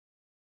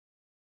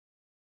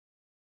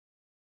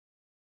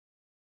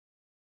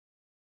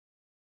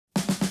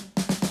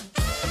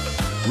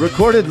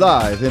Recorded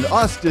live in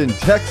Austin,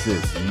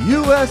 Texas,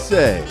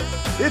 USA.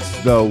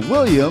 It's the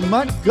William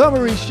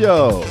Montgomery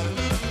Show.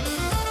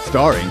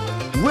 Starring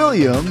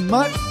William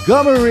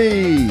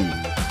Montgomery.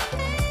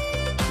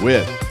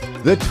 With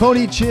the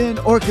Tony Chin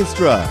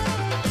Orchestra.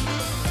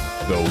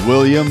 The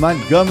William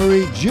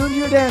Montgomery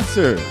Jr.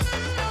 Dancers.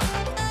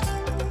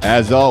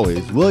 As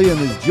always, William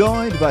is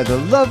joined by the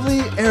lovely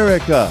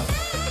Erica.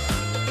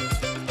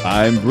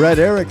 I'm Brett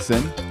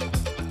Erickson.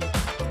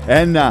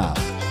 And now,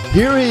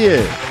 here he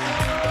is,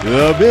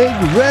 the big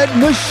red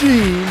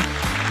machine,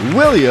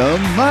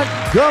 William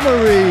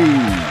Montgomery.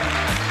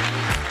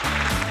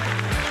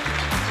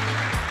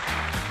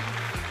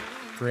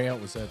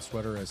 Grant, was that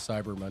sweater a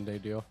Cyber Monday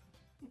deal?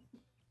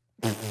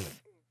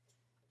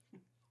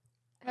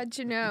 How'd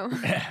you know?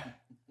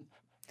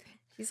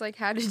 He's like,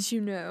 how did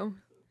you know?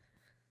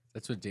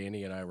 That's what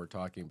Danny and I were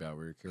talking about.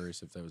 We were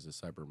curious if that was a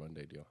Cyber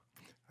Monday deal.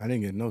 I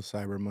didn't get no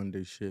Cyber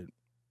Monday shit.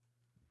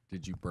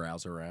 Did you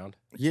browse around?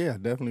 Yeah,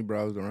 definitely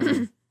browsed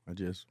around. I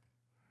just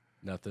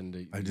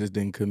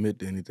didn't commit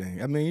to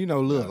anything. I mean, you know,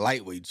 little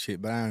lightweight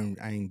shit, but I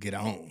ain't get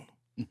on.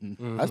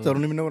 I still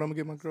don't even know what I'm gonna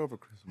get my girl for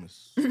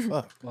Christmas.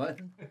 Fuck. What?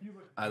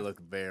 I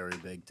look very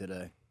big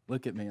today.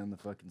 Look at me on the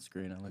fucking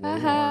screen. I look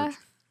large.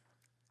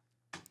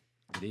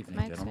 Good evening,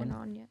 Mike's gentlemen. been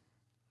on yet.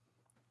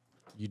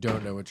 You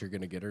don't know what you're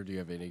going to get her? Do you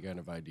have any kind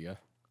of idea?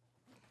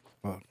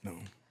 Fuck no.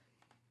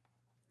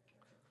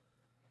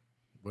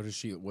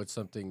 What's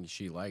something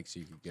she likes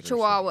you could get her?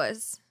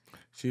 Chihuahuas.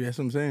 See, that's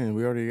what I'm saying.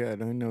 We already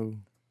got. Ain't no.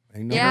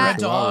 Yeah. You're a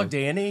dog,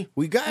 Danny.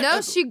 We got. No,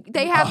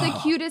 they have the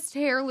cutest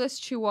hairless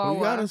chihuahua. We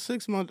got a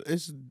 6 month.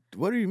 It's.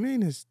 What do you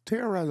mean? It's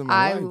terrorizing my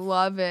I life.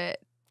 love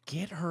it.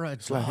 Get her a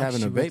It's dog. like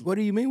having a baby. What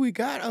do you mean? We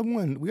got a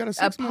one. We got a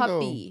 6 month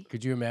old. puppy.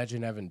 Could you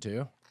imagine having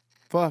two?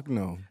 Fuck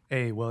no.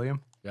 Hey,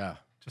 William, Yeah.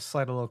 just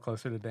slide a little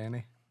closer to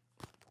Danny.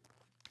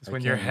 Because I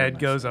when your can't hear head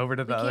goes over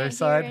to the other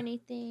side,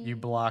 you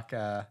block.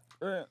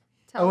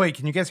 Oh, wait,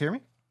 can you guys hear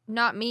me?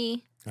 Not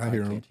me. I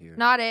hear him. can't hear.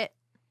 Not it.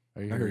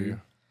 I hear you.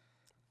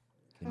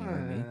 Can you hear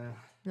me?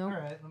 No. All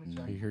right, let me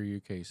check. I hear you,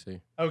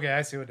 Casey. Okay,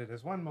 I see what it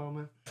is. One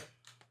moment.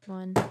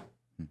 One,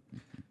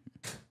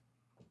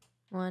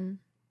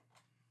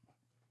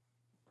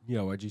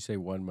 Yeah, why'd you say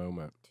one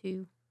moment?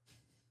 2.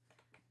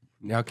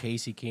 Now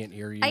Casey can't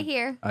hear you. I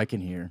hear. I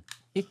can hear.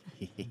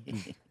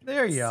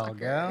 There y'all Sucker.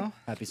 go.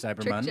 Happy Cyber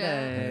Tricked ya.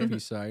 Monday. Happy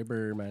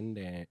Cyber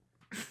Monday.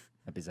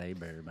 Happy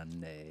Cyber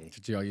Monday.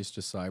 Did y'all used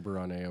to cyber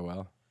on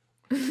AOL?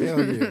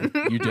 Hell yeah.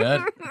 You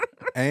did?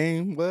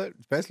 Aim, what?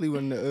 Especially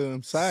when the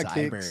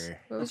sidekicks. Cyber.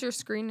 What was your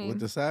screen name? With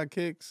the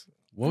sidekicks.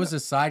 What was the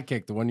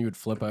sidekick? The one you would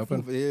flip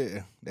open?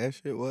 Yeah, that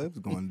shit was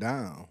going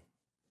down.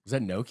 Was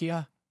that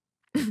Nokia?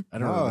 I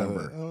don't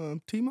remember.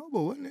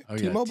 T-Mobile, wasn't it? Oh, yeah,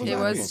 T-Mobile. It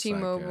T-Mobile. was Sidekick.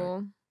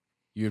 T-Mobile.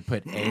 You would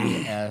put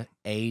A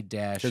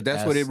dash. Because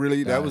that's what it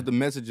really. That was the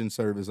messaging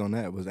service on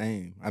that was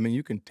AIM. I mean,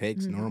 you can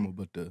text normal,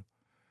 but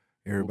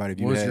everybody.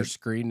 What was your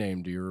screen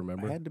name? Do you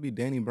remember? It had to be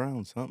Danny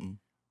Brown something.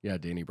 Yeah,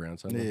 Danny Brown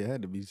something. Yeah, it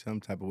had to be some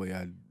type of way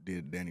I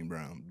did Danny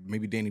Brown.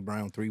 Maybe Danny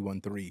Brown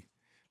 313.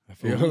 I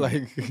feel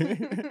like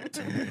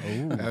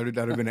that would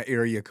have been an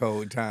area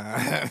code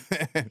time.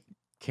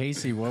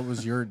 Casey, what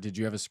was your? Did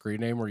you have a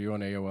screen name? Were you on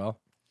AOL?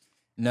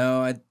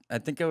 No, I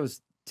think I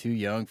was too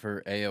young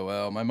for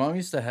AOL. My mom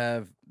used to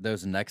have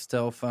those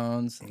Nextel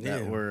phones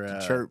that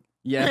were chirp.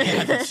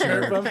 Yeah, the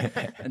chirp 'em.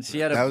 And she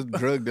had That was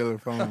drug dealer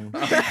phone.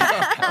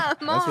 That's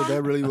what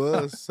that really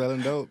was,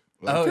 selling dope.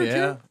 Like, oh chirp, yeah,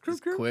 chirp, chirp,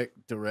 just chirp. quick,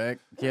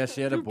 direct. Yeah,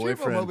 she had a Chirp, chirp, I'm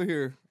boyfriend. over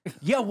here.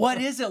 Yeah, what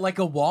is it? Like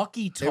a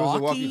walkie-talkie? It was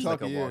a walkie-talkie.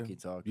 Like a yeah.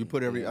 walkie-talkie. You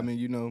put every. yeah. I mean,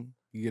 you know,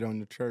 you get on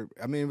the chirp.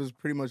 I mean, it was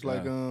pretty much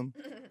like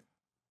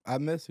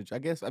iMessage. I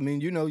guess. I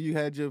mean, you know,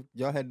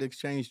 y'all had to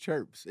exchange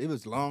chirps. It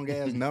was long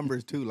ass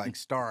numbers too, like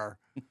star.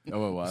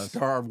 Oh, it was.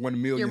 Star 1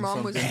 million. Your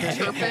mom was something.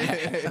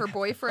 chirping her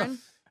boyfriend.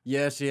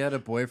 Yeah, she had a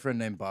boyfriend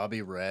named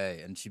Bobby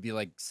Ray, and she'd be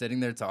like sitting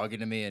there talking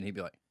to me, and it'd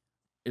be like,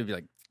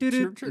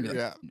 Chirp, chirp, like,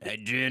 yeah. "Hey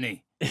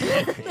Jenny,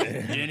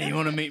 Jenny, you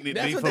want to meet me at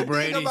That's Beef what the thing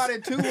O'Brady's?" about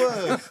it too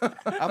was.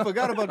 I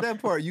forgot about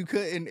that part. You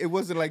couldn't. It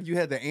wasn't like you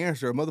had to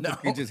answer. A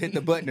motherfucker could just hit the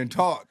button and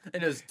talk.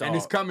 And it's And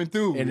it's coming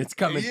through. And it's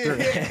coming through.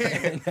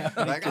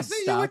 Like, I see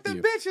you stop with the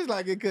you. bitches.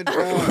 Like, it could. I'm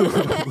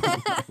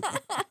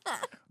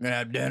gonna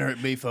have dinner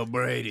at Beef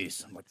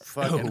O'Brady's. I'm like,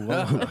 fucking.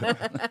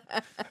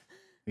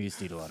 We used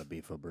to eat a lot of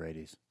Beef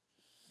O'Brady's.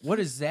 What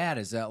is that?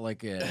 Is that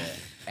like a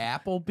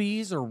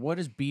Applebee's or what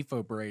is Beef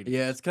O'Brady?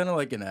 Yeah, it's kind of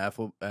like an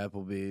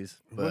Applebee's.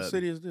 But, What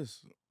city is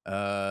this?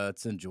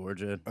 It's in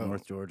Georgia,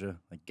 North Georgia,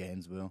 like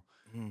Gainesville.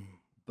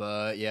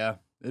 But yeah,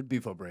 it'd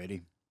Beef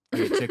O'Brady. I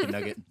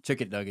get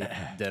chicken nugget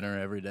dinner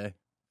every day.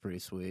 Pretty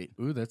sweet.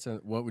 Ooh,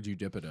 what would you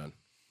dip it on?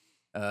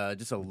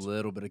 Just a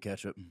little bit of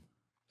ketchup.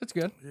 That's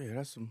good. Yeah,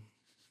 that's some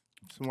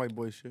white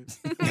boy shit.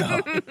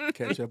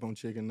 Catch up on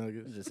chicken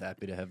nuggets. I'm just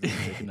happy to have the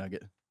chicken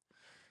nugget.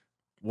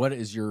 What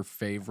is your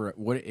favorite?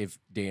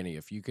 Danny,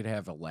 if you could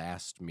have a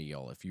last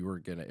meal, if we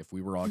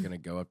were all gonna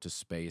go up to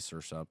space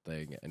or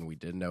something, and we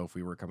didn't know if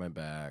we were coming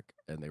back,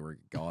 and they were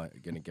gonna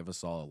give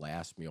us all a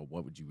last meal,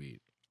 what would you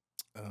eat?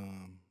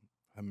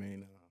 I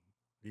mean,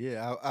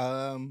 yeah,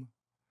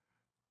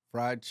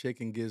 fried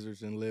chicken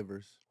gizzards and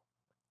livers.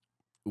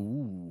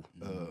 Ooh.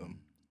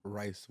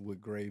 Rice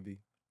with gravy.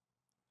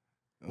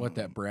 What,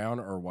 that brown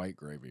or white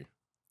gravy?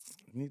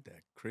 You need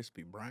that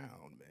crispy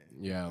brown, man.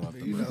 Yeah, I love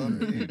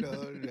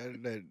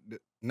the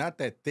not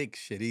that thick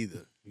shit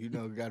either.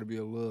 Got to be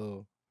a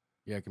little.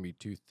 Yeah, it can be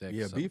too thick.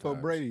 Yeah, sometimes. beef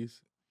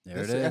O'Brady's.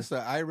 There That's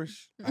an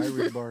Irish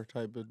bar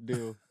type of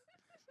deal.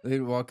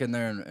 They'd walk in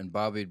there and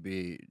Bobby'd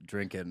be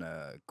drinking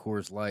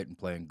Coors Light and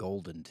playing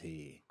Golden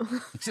Tea.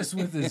 Just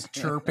with his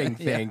chirping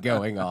thing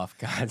going off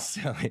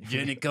constantly.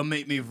 Jenny, come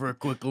meet me for a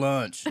quick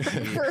lunch.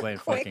 He's playing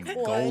fucking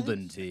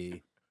Golden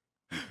Tea.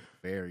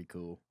 Very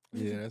cool.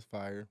 Yeah, that's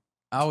fire.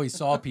 I always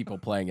saw people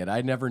playing it.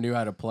 I never knew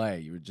how to play.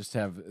 You would just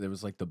have, there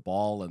was like the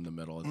ball in the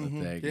middle of the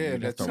thing. Yeah,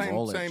 that's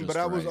same. But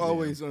I was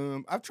always,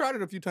 I've tried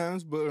it a few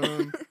times, but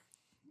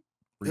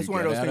it's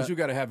one of those things you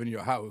got to have in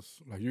your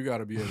house. Like, you got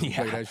to be able to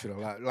play that shit a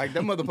lot. Like,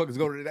 them motherfuckers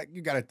go to that.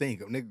 You got to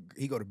think.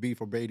 He go to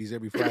Beef O'Brady's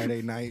every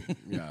Friday night.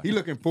 Yeah. He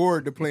looking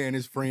forward to playing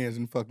his friends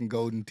and fucking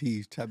Golden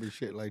Teas type of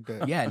shit like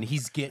that. Yeah, and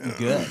he's getting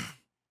good.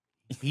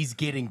 He's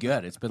getting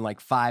good. It's been like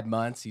 5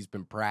 months. He's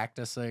been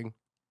practicing.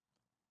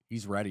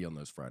 He's ready on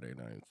those Friday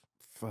nights.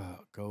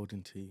 Fuck,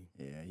 Golden Tea.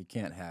 Yeah, you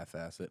can't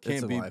half-ass it.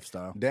 It's a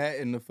lifestyle. That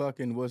and the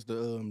fucking, what's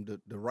the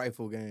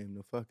rifle game?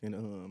 The fucking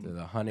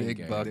the hunting Big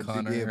game. Buck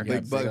Hunter. Yeah,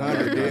 Big Buck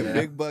Hunter. Yeah,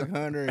 Big Buck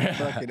Hunter and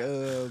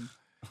fucking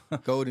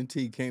Golden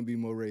Tea can't be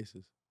more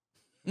racist.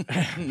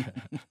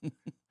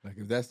 Like,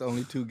 if that's the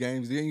only two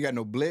games, you ain't got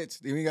no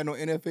blitz. You ain't got no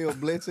NFL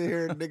blitz in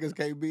here. Niggas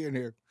can't be in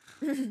here.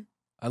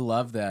 I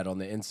love that on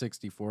the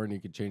N64, and you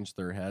could change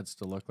their heads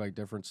to look like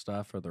different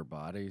stuff or their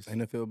bodies.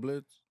 NFL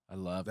blitz. I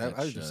love that.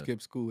 I used to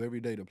skip school every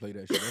day to play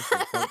that shit.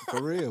 That's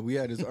for real. We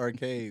had this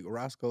arcade,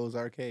 Roscoe's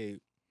Arcade.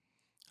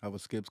 I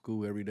would skip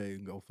school every day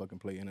and go fucking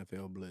play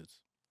NFL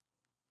blitz.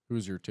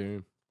 Who's your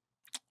team?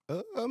 I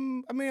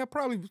mean,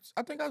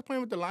 I think I was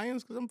playing with the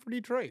Lions because I'm from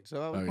Detroit,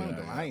 so I was playing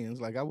with the Lions.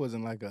 Like, I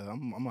wasn't like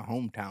I'm a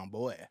hometown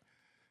boy.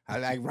 I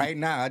like right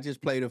now. I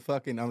just played I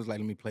was like,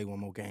 let me play one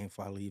more game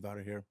before I leave out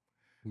of here.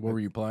 What were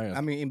you playing?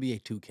 I mean,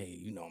 NBA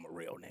 2K. You know, I'm a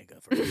real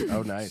nigga. For real.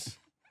 Oh, nice.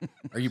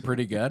 Are you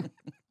pretty good?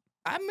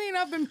 I mean,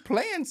 I've been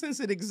playing since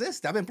it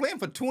existed. I've been playing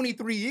for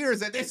 23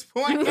 years at this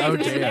point. Oh,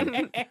 damn. Are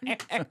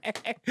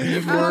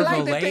you more of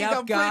a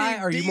layup guy?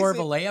 Are you more of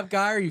a layup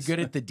guy? Are you good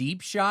at the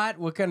deep shot?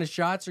 What kind of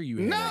shots are you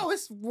hitting? No,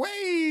 it's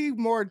way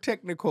more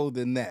technical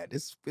than that.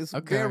 It's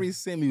very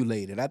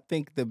simulated. I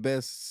think the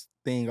best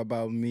thing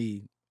about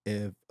me,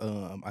 if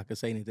I could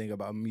say anything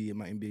about me in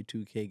my NBA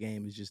 2K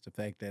game, is just the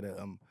fact that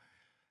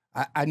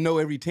I know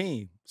every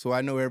team, so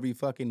I know every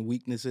fucking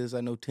weaknesses.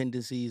 I know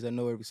tendencies.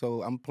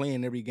 So I'm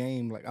playing every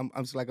game like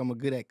I'm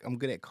good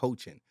at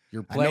coaching.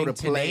 You're playing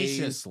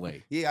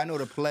tenaciously. Yeah, I know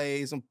the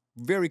plays. I'm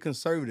very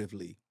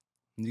conservatively.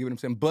 You get what I'm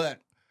saying?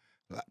 But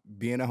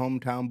being a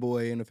hometown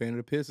boy and a fan of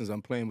the Pistons,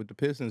 I'm playing with the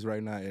Pistons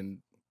right now and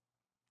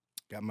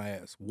got my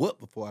ass whooped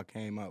before I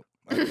came out.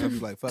 I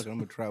was like, fuck it, I'm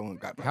gonna try one.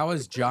 How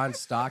is John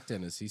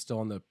Stockton? Is he still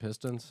on the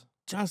Pistons?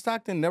 John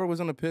Stockton never was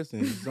on the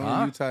Pistons. He's on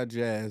the Utah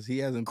Jazz. He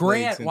hasn't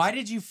played since. Grant, why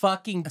did you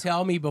fucking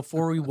tell me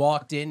before we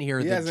walked in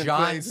here that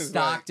John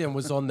Stockton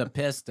was on the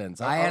Pistons?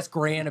 I asked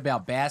Grant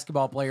about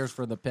basketball players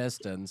for the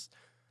Pistons,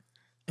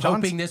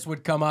 hoping this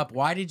would come up.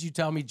 Why did you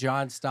tell me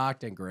John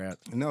Stockton, Grant?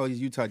 No, he's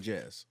Utah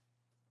Jazz.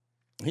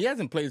 He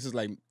hasn't played since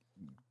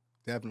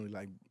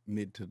definitely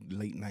mid to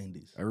late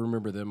 90s. I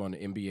remember them on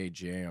NBA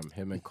Jam,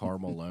 him and Karl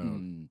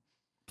Malone.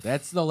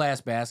 That's the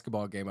last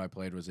basketball game I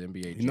played was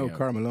NBA Jam. You know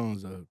Karl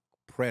Malone's a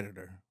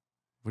predator.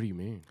 What do you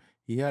mean?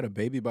 He had a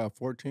baby by a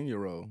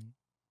 14-year-old.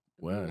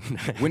 When?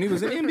 When he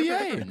was in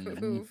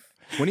NBA.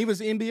 When he was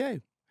in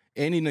NBA.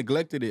 And he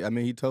neglected it. I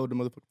mean, he told the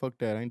motherfucker, fuck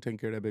that. I ain't taking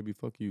care of that baby.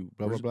 Fuck you.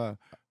 Blah, blah, blah.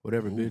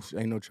 Whatever, bitch.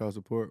 Ain't no child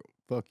support.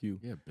 Fuck you.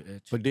 Yeah,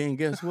 bitch. But then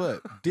guess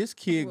what? This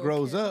kid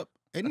grows up,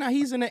 and now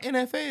he's in the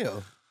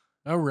NFL.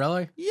 Oh,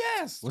 really?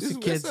 Yes. What's the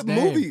kid's it's a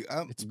name? Movie.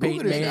 It's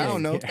Peyton Manning. I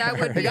don't know. That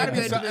would be It gotta a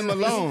be good something movie.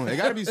 Malone. It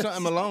gotta be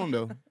something Malone,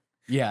 though.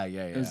 Yeah.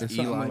 It's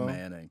Eli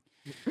Manning.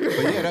 But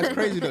yeah, that's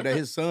crazy though that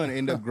his son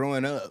ended up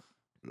growing up.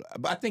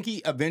 But I think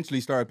he eventually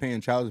started paying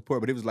child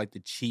support, but it was like the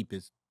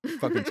cheapest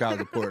fucking child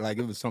support. Like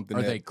it was something.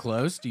 Are they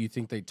close? Do you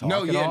think they talk?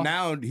 No, at yeah. all?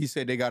 Now he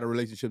said they got a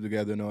relationship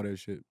together and all that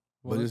shit.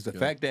 Well, but it's the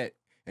fact that,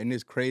 and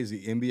it's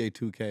crazy. NBA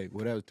 2K,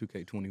 well that was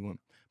 2K21,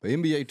 but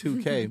NBA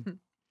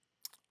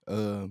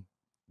 2K,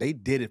 they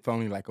did it for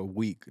only like a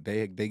week.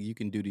 You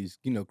can do these,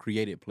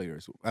 created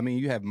players. I mean,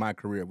 you have My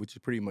Career, which is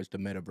pretty much the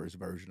metaverse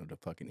version of the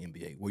fucking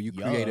NBA, where you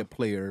create a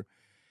player.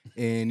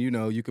 And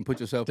you can put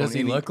yourself. Does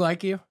he look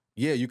like you?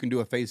 Yeah, you can do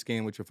a face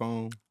scan with your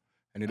phone.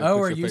 And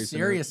are you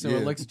serious? So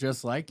it looks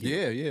just like you.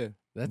 Yeah.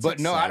 That's but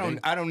exciting. no,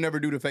 I don't never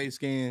do the face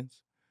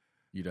scans.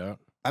 You don't?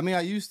 I mean, I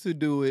used to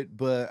do it,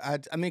 but I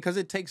mean, because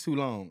it takes too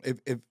long.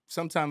 If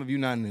sometimes if you're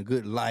not in a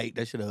good light,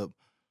 that should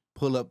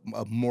pull up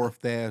a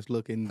morphed ass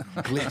looking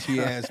glitchy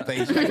ass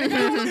face.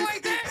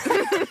 Like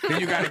that.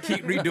 Then you got to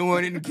keep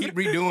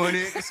redoing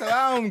it. So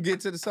I don't get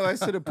to so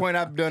it's to the point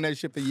I've done that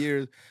shit for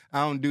years.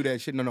 I don't do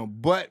that shit no.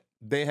 But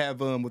they have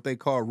what they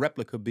call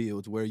replica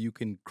builds where you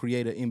can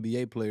create an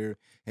NBA player,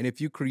 and if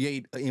you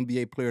create an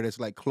NBA player that's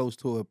like close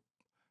to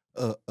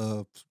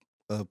a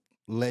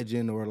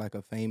legend or like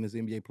a famous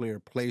NBA player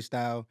play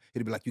style,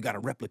 it'd be like you got a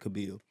replica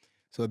build.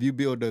 So if you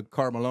build the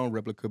Karl Malone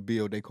replica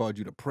build, they called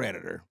you the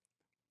Predator.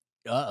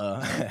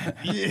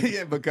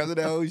 Yeah, because of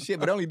that whole shit.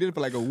 But I only did it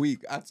for like a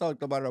week. I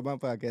talked about it on my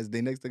podcast. The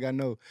next thing I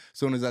know, as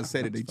soon as I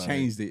said it, they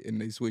changed it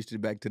and they switched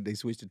it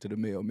to the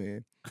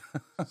mailman.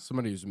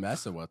 Somebody was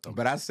messing with them.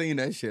 But I seen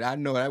that shit. I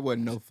know that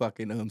wasn't no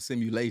fucking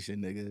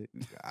simulation, nigga.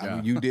 I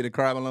mean, you did a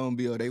Karl Malone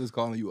build, they was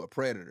calling you a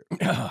Predator.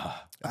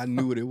 I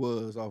knew what it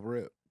was off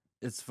rip.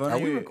 It's funny. Are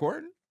we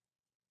recording?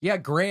 Yeah,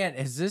 Grant,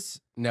 is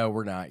this? No,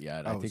 we're not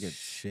yet. I think it's.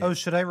 Shit. Oh,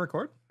 should I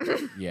record?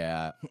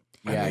 Yeah.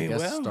 Yeah, I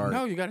guess start.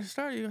 No, you got to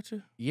start. You got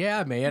to.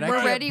 Yeah, man.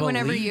 We're ready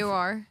whenever you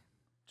are.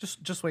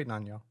 Just waiting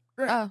on y'all.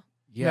 Oh.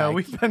 Yeah. No,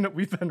 we've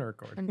been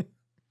recording.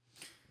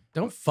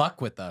 Don't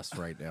fuck with us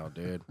right now,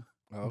 dude.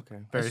 Oh, okay.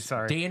 Very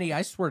sorry. Danny,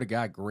 I swear to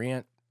God,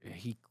 Grant,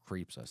 he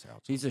creeps us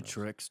out. He's a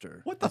trickster.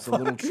 What the That's fuck?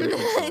 a little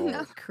tricky.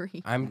 Not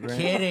creep. I'm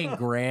kidding,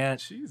 Grant.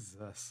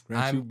 Jesus.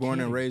 Grant, you I'm born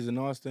and kidding. raised in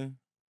Austin?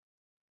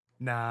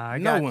 Nah,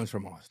 No one's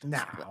from Austin.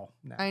 No.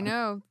 I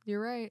know. You're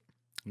right.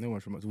 No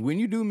one's from Austin. When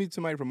you do meet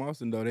somebody from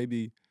Austin, though, they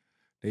be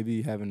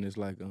having this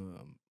like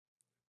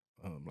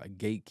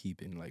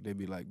gatekeeping. Like they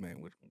be like,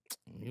 man, where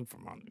you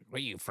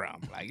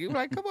from? Like you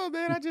like, come on,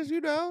 man. I just,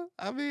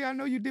 I mean, I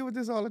know you deal with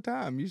this all the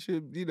time. You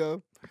should,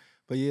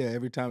 But yeah,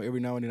 every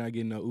now and then I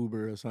get in an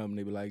Uber or something,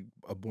 they be like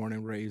a born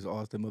and raised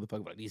Austin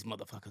motherfucker. Like these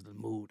motherfuckers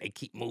move. They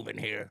keep moving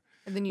here.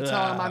 And then you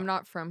tell them I'm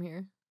not from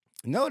here.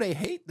 No, they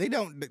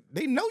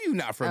know you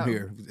not from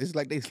here. It's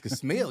like they can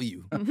smell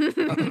you.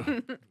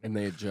 And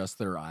they adjust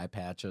their eye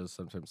patches.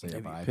 Sometimes they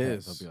have eye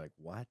patches. They'll be like,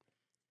 what?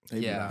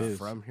 Yeah.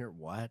 From here?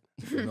 What?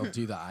 And they'll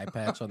do the eye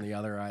patch on the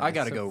other eye. I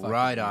got to That's so go fucking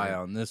right weird. eye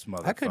on this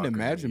motherfucker. I couldn't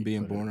imagine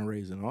being born and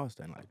raised in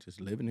Austin, like just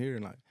living here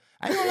and like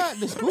I ain't gonna lie,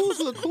 the schools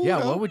look cool. Yeah,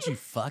 though. what would you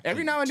fucking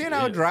Every now and then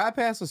I would drive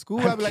past a school,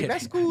 I'd be like,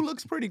 that school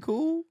looks pretty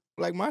cool.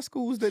 Like my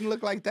schools didn't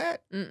look like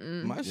that.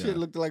 My shit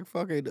looked like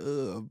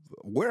fucking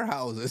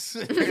warehouses.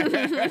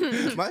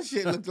 My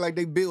shit looked like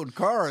they build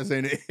cars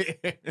in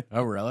it.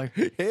 Oh, really?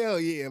 Hell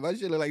yeah. My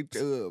shit looked like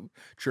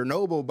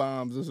Chernobyl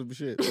bombs or some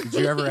shit. Did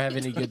you ever have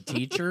any good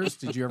teachers?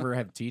 Did you ever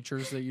have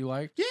teachers that you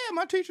liked? Yeah,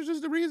 my teachers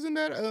is the reason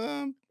that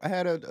I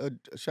had a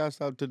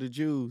shout out to the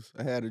Jews.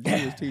 I had a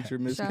Jewish teacher,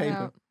 Miss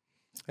Capon.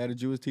 I had a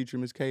Jewish teacher,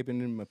 Miss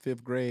Capon, in my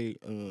 5th grade.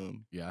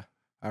 Yeah.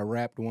 I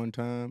rapped one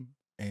time,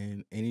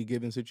 and any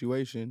given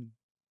situation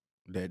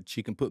that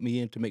she can put me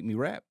in to make me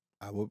rap,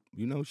 I would,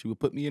 she would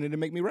put me in it to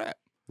make me rap.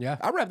 Yeah.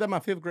 I rapped at my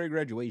 5th grade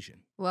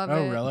graduation. Love it.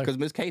 Oh, really? Because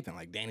Miss Capon,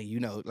 like, Danny,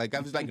 like,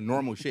 I was like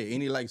normal shit.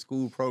 Any, like,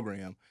 school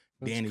program,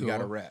 That's Danny cool. got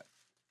to rap.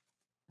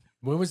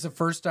 When was the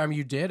first time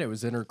you did it?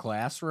 Was in her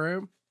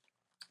classroom?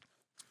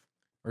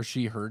 Or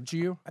she heard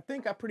you? I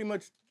think I pretty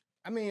much,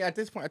 at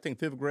this point, I think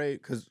 5th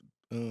grade, because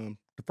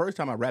the first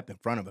time I rapped in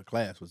front of a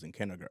class was in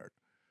kindergarten.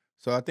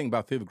 So I think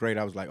about 5th grade,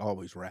 I was like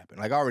always rapping.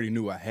 Like I already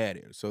knew I had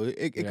it. So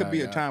it could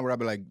be a time where I'd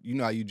be like,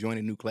 how you join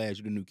a new class,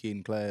 you're the new kid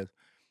in class.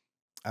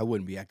 I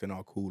wouldn't be acting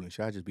all cool and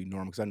shit. I'd just be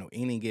normal because I know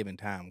any given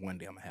time, one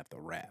day I'm going to have to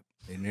rap.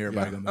 And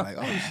everybody going to be like,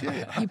 oh,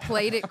 shit. You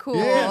played it cool.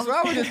 Yeah, so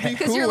I would just be cool.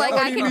 Because you're like,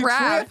 I can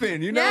rap.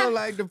 Tripping,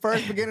 like the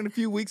first beginning, a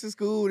few weeks of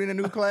school, then a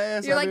new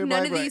class. You're like,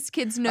 none of these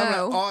kids know.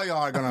 I'm like, all y'all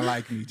are going to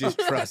like me. Just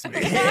trust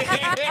me. Give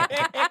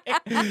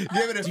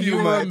it a Do few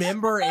you months.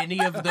 remember any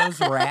of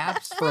those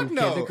raps from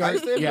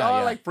kindergarten? They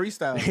all like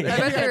freestyle. I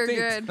bet they were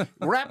good.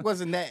 Rap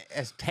wasn't that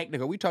as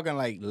technical. We talking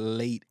like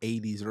late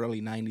 80s,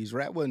 early 90s.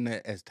 Rap wasn't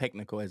that as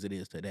technical as it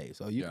is today.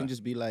 So you can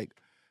just be like,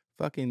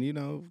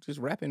 fucking, just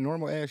rapping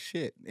normal ass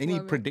shit. Any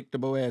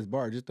predictable ass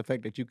bar. Just the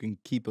fact that you can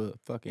keep a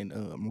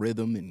fucking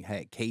rhythm and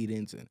had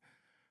cadence. And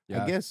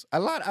I guess a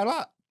lot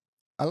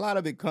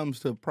of it comes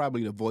to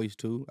probably the voice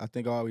too. I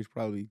think I always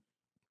probably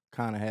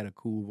kind of had a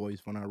cool voice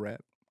when I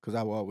rap. Because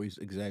I will always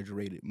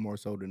exaggerate it more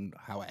so than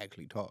how I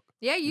actually talk.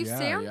 Yeah, you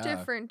sound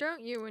different,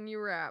 don't you, when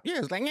you rap? Yeah,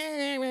 it's like,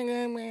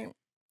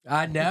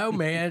 I know,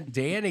 man.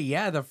 Danny,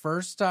 the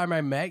first time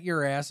I met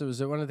your ass, it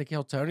was at one of the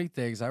Kill Tony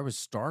things. I was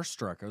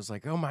starstruck. I was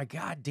like, oh my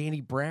God,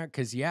 Danny Brown.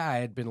 Because, I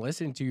had been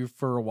listening to you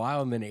for a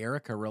while, and then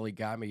Erica really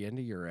got me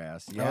into your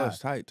ass. Yeah, it was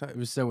tight. It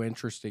was so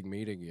interesting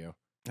meeting you.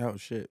 Oh,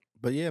 shit.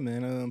 But yeah,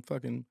 man,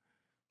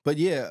 but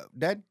yeah,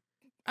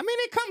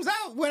 it comes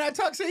out when I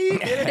talk to you.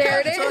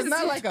 There it is. So it's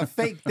not like a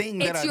fake thing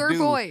that I do. It's your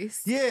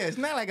voice. Yeah, it's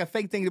not like a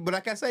fake thing. But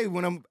like I say,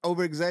 when I'm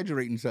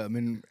over-exaggerating something,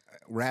 and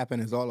rapping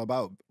is all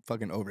about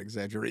fucking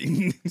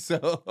over-exaggerating.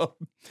 So,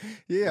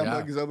 I'm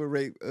like, it's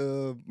overrate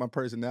my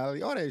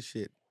personality, all that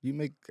shit.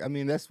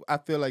 I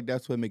feel like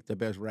that's what makes the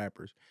best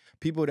rappers.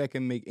 People that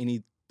can make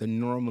the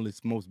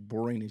normalest, most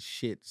boringest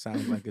shit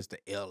sounds like it's the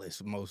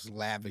illest, most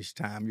lavish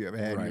time you ever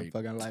had in your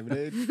fucking life.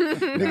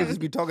 Niggas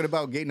just be talking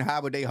about getting high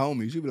with their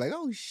homies. You be like,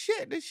 oh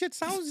shit, this shit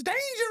sounds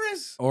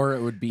dangerous. Or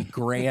it would be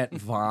Grant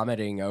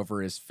vomiting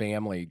over his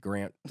family.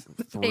 Grant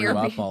threw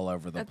up all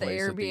over the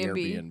place at the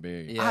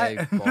Airbnb. Yeah, he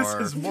barfed.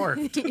 This is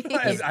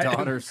morphed. His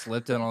daughter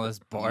slipped in all this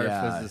barf.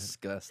 Yeah. It was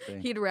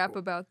disgusting. He'd rap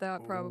about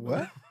that,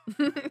 probably.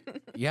 What?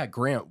 Yeah,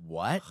 Grant,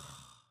 what?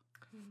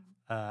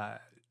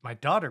 My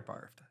daughter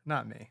barfed,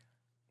 not me.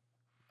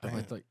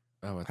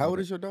 Oh, how old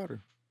is your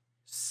daughter?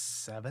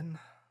 7.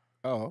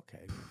 Oh, okay.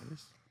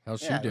 How's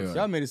she doing?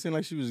 Y'all made it seem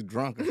like she was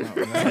drunk or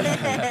something.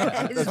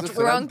 His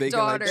drunk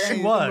daughter. Like,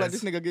 she was. Like,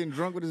 this nigga getting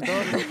drunk with his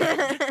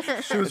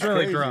daughter. She was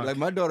really drunk. Like,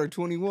 my daughter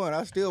 21.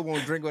 I still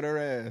won't drink with her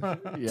ass.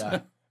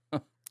 Yeah.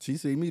 She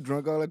see me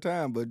drunk all the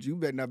time, but you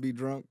better not be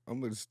drunk.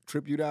 I'm going to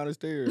trip you down the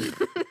stairs.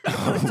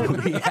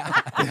 Oh,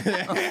 yeah.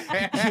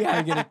 Yeah,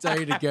 I'm going to tell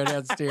you to go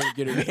downstairs and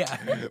get her.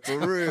 Yeah. For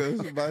real.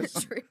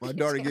 My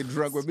daughter get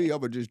drunk with me, I'm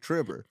going to just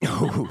trip her.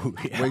 Oh,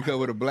 yeah. Wake up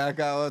with a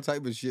black eye, all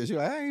type of shit. She's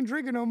like, I ain't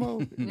drinking no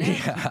more.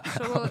 Yeah.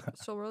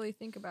 She'll really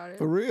think about it.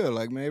 For real.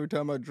 Like, man, every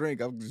time I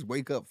drink, I'll just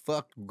wake up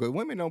fucked.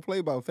 Women don't play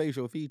about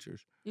facial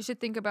features. You should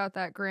think about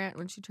that, Grant,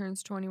 when she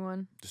turns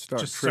 21. Just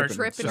start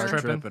tripping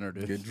Tripping her,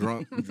 dude. Get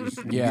drunk.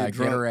 Yeah,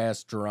 get her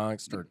ass drunk,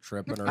 start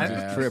tripping her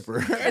ass. Trip her.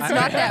 It's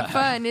not that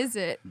fun, is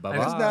it?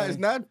 Bye-bye.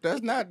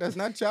 That's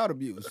not child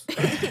abuse.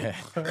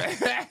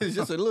 It's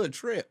just a little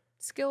trip.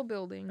 Skill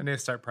building. I need to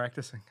start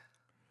practicing.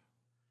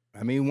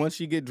 I mean, once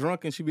she get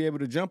drunk and she be able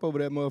to jump over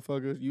that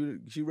motherfucker,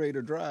 she ready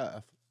to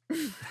drive.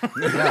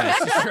 Yeah,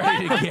 she's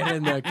ready to get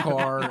in the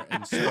car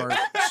and start.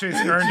 She's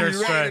earned her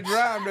She's ready to stripes.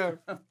 drive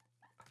now.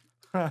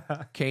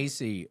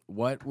 Casey,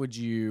 what would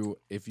you,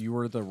 if you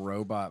were the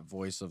robot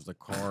voice of the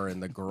car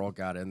and the girl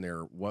got in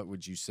there, what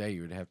would you say?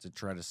 You would have to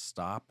try to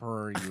stop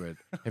her? You would.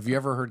 Have you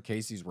ever heard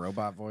Casey's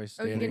robot voice?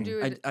 Oh, you can do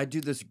it. I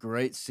do this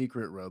great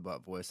secret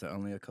robot voice that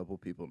only a couple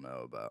people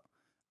know about.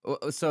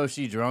 So if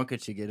she drunk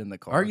and she get in the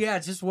car. Or yeah,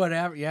 just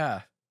whatever.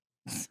 Yeah.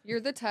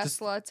 You're the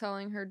Tesla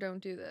telling her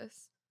don't do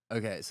this.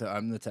 Okay, so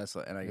I'm the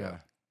Tesla and I go,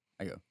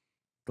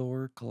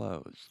 Door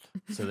closed.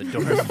 So the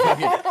door's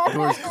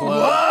closed.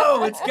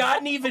 Whoa, it's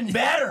gotten even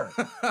better.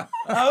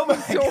 Oh my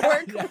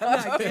God.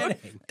 I'm not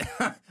kidding.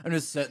 I'm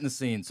just setting the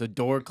scene. So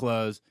door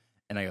closed,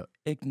 and I go,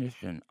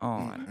 Ignition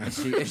on.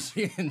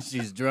 and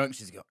she's drunk.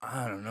 She's going,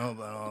 I don't know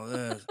about all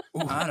this.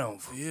 I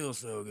don't feel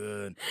so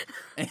good.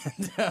 And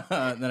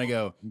then I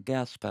go,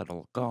 Gas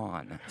pedal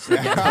gone.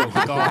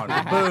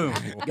 gone. Boom.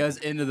 Goes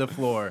into the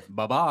floor.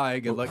 Bye-bye.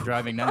 Good luck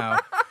driving now.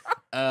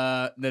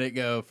 Then it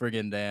go,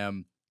 friggin'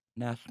 damn.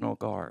 National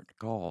Guard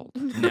called.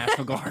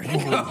 National Guard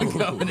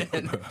going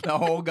in. The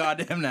whole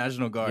goddamn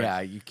National Guard.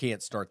 Yeah, you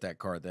can't start that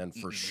car then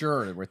for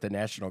sure with the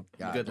National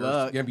Guard. Good They're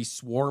luck. going to be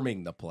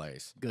swarming the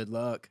place. Good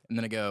luck. And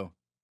then I go,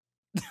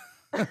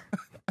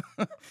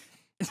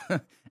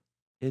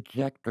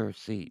 Ejector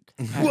seat.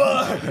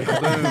 whoa!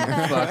 Boom.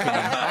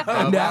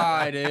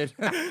 Bye-bye, dude.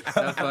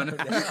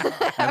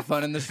 Have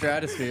fun in the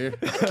stratosphere.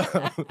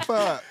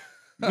 Fuck.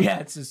 Yeah,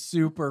 it's a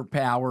super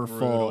powerful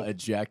Brutal.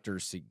 ejector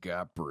seat.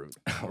 God,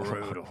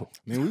 brutal.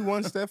 Man, we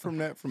one step from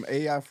that, from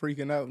AI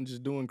freaking out and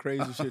just doing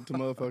crazy shit to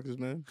motherfuckers,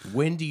 man.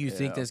 When do you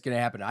think that's going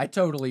to happen? I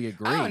totally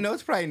agree. I don't know.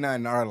 It's probably not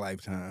in our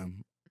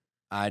lifetime.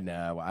 I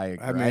know. I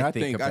agree. I mean, I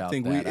think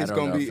think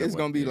it's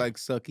gonna be like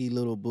sucky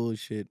little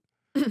bullshit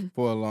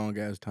for a long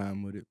ass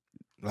time with it.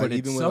 Like, but at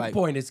even with some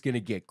point, it's going to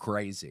get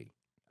crazy.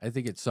 I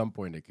think at some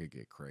point it could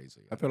get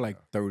crazy. I feel like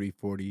 30,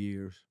 40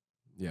 years.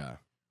 Yeah.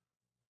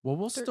 Well,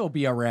 we'll still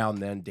be around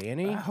then,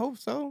 Danny. I hope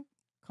so.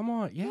 Come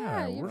on.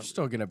 Yeah, Yeah, we're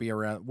still going to be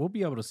around. We'll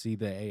be able to see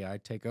the AI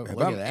take over. If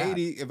Look I'm at that.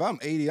 80, if I'm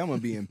 80, I'm gonna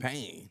be in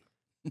pain.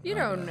 You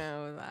don't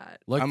know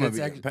that. Look, I'm gonna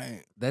that's, be in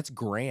pain. that's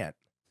Grant.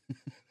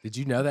 Did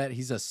you know that?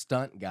 He's a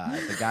stunt guy.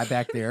 The guy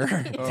back there.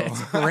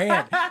 That's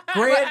Grant.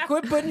 Grant,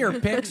 quit putting your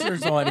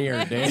pictures on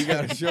here, dude. You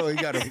gotta show. You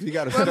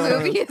gotta. What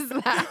movie is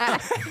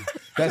that?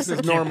 That's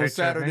his normal picture,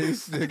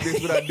 Saturdays.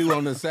 That's what I do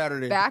on the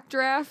Saturday.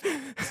 Backdraft?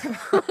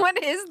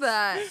 What is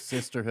that?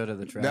 Sisterhood of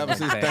the That was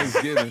his Traveling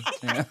Thanksgiving.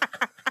 Yeah.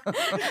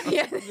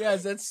 Yeah, Yeah,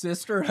 is that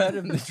Sisterhood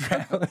of the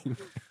Traveling?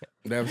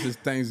 That was his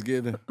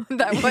Thanksgiving.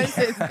 that was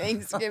his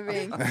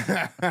Thanksgiving.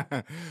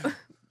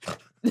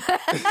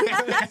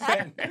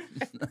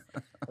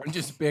 I'm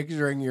just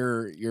picturing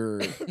your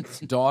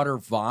daughter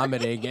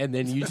vomiting, and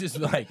then you just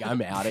like,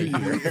 I'm out of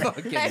here.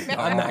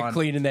 I'm not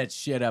cleaning that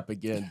shit up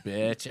again,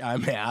 bitch.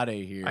 I'm out of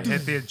here. I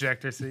hit the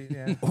ejector seat.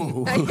 Yeah.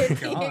 I hit the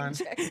Gone.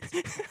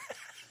 eject-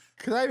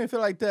 Cause I even feel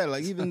like that.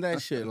 Like even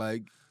that shit.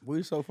 Like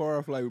we so far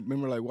off. Like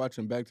remember, like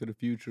watching Back to the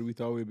Future. We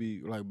thought we'd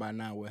be like by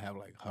now we'll have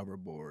like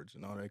hoverboards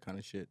and all that kind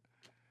of shit.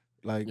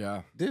 Like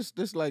Yeah. this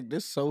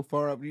so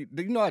far up. Do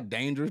you know how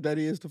dangerous that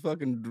is to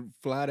fucking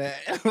fly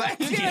that? Like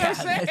you know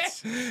what I'm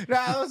saying?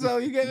 No, so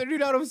you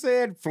know what I'm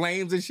saying?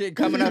 Flames and shit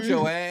coming out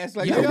your ass.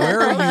 Like Yeah, you know where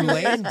what are I'm you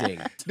saying?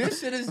 landing?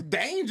 This shit is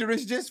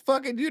dangerous. Just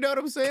fucking. You know what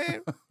I'm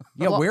saying?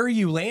 Yeah, where are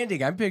you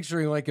landing? I'm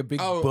picturing like a big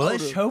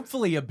bush.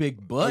 Hopefully a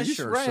big bush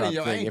you or spraining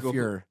your something. If ankle.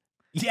 you're,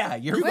 yeah,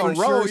 you're You for gonna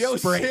roll sure your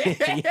spraying.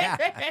 shit.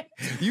 Yeah.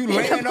 You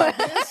land on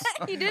this.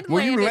 He did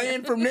When you land it.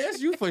 land from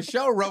this, you for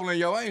sure rolling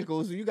your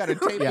ankles. You got to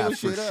tape Yeah, your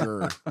for shit up.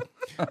 sure.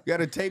 You got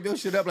to tape your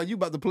shit up like you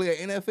about to play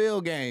an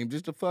NFL game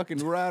just to fucking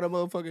ride a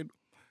motherfucking.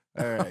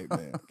 All right,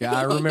 man. Yeah,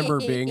 I remember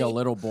being a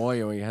little boy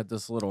and we had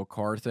this little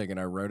car thing and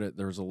I rode it.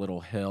 There was a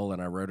little hill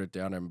and I rode it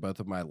down and both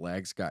of my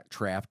legs got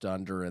trapped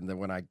under. And then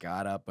when I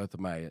got up, both of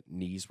my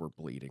knees were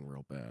bleeding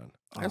real bad.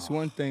 That's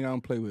one thing I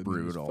don't play with.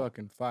 Brutal. Man,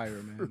 fucking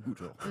fire, man.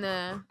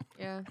 Nah,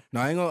 yeah. No,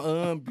 I ain't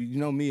gonna. You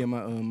know me and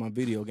my my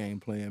video game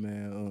playing,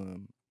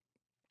 man.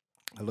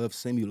 I love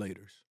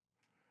simulators.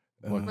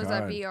 Was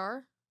that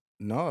VR?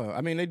 No,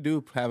 I mean they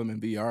do have them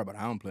in VR, but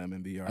I don't play them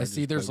in VR. I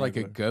see there's like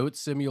a goat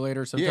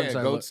simulator. Sometimes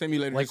yeah, goat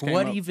simulator. Like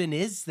what even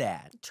is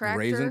that? Tractor?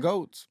 Raising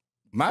goats.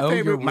 My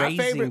favorite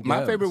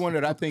one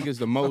that I think is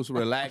the most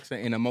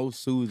relaxing and the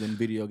most soothing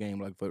video game,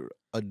 like for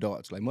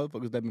adults, like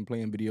motherfuckers that been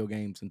playing video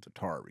games since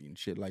Atari and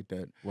shit like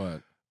that.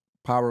 What?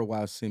 Power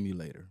Wash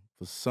Simulator.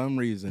 For some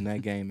reason,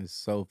 that game is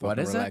so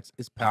fucking relaxed.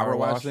 It's Power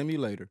Wash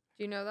Simulator.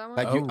 Do you know that one?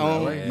 Like you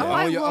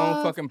own your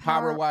own fucking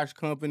power wash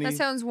company. That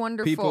sounds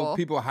wonderful.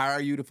 People hire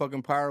you to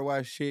fucking power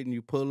wash shit, and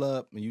you pull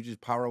up and you just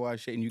power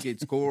wash shit, and you get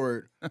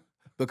scored.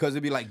 Because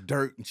it'd be like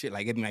dirt and shit.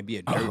 Like it might be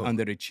a dirt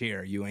under the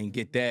chair. You ain't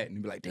get that. And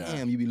you'd be like,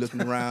 damn, you be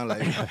looking around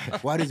like,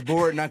 why this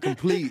board not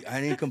complete? I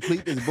didn't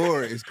complete this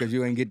board. It's because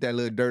you ain't get that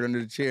little dirt under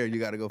the chair. You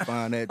got to go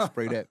find that,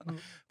 spray that.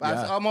 But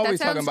I'm always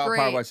talking about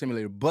Power Wash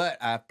Simulator. But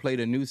I played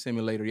a new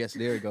simulator. Yes,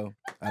 there you go.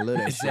 I love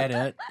that Is that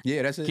it?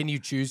 Yeah, that's it. Can you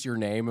choose your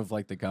name of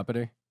like the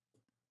company?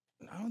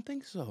 I don't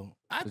think so.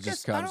 It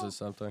just comes as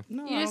something?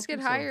 No, you just get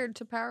hired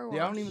to power wash.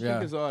 Yeah, I don't even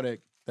think it's all that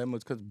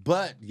much.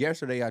 But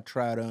yesterday I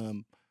tried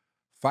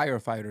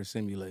Firefighter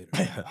Simulator.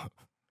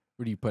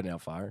 What are you putting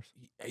out fires?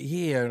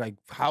 Yeah, like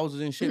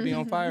houses and shit be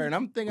on fire. And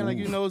I'm thinking like,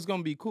 it's going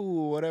to be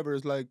cool or whatever.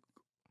 It's like,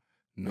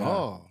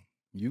 no,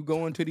 you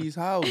go into these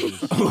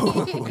houses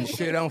and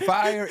shit on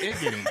fire, it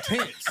get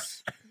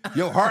intense.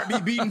 Your heart be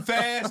beating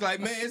fast. Like,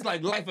 man, it's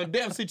like life or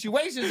death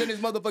situations in this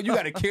motherfucker. You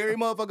got to carry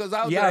motherfuckers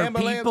out to the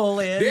ambulance. People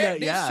in.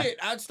 This shit,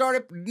 I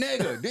started,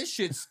 nigga, this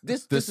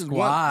is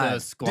squad. The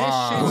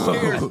squad. This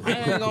shit scares me. I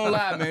ain't gonna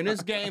lie, man.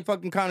 This game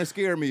fucking kind of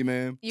scared me,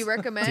 man. You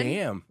recommend?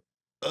 Damn.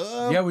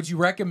 Would you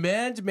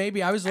recommend?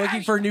 Maybe I was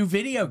looking for a new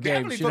video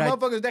game. Definitely for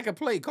motherfuckers that can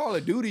play Call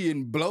of Duty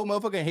and blow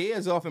motherfucking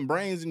heads off and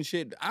brains and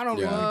shit. I don't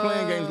really be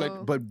playing games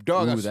like, but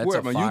dog, I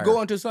swear, man, you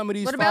go into some of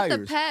these what fires. What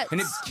about the pets? And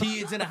it's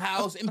kids in the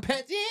house and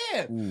pets,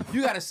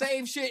 You gotta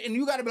save shit and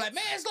you gotta be like,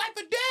 man, it's life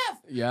or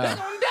death. Yeah. They're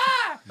gonna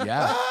die.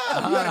 Yeah.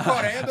 You gotta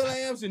call the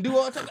ambulance and do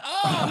all that.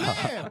 Oh,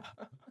 man.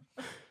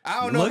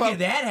 I don't know. Look at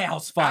that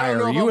house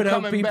fire. You would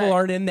hope people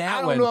aren't in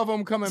that one. I don't know if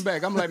I'm coming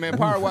back. I'm like, man,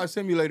 Power Wash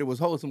Simulator was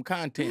wholesome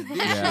content.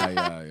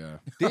 Yeah.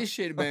 This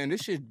shit, man,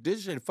 this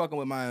shit fucking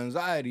with my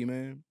anxiety,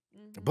 man.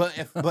 But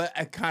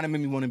it kind of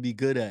made me want to be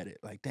good at it.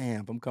 Like,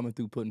 damn, if I'm coming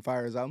through putting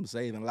fires out, I'm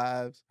saving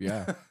lives.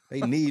 Yeah.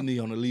 They need me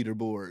on the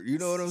leaderboard. You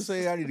know what I'm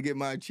saying? I need to get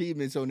my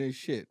achievements on this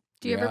shit.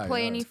 Do you ever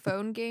play any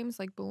phone games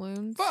like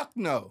Balloons? Fuck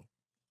no.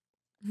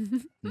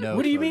 No.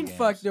 What do you mean, games.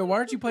 fuck no? Why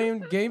aren't you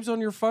playing games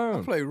on your phone?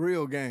 I play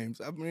real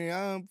games. I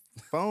mean,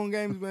 phone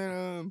games,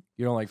 man.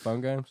 You don't like phone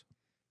games?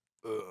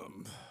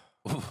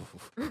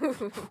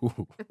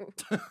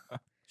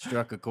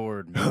 Struck a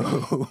chord.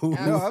 No,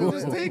 I'm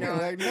just thinking.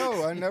 Like,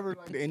 no, I never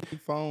liked any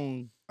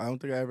phone. I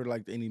don't think I ever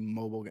liked any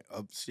mobile game.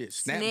 Shit,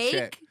 Snapchat.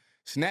 Snake?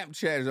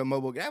 Snapchat is a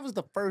mobile game. That was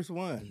the first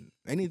one.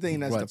 Anything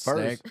that's the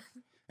Snake? first.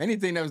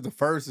 Anything that was the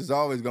first is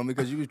always gonna be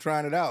because you was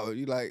trying it out.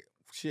 You like,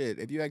 shit,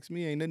 if you ask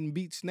me, ain't nothing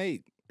beat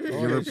Snake. You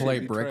ever play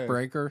Brick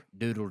Breaker?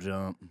 Doodle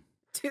jump.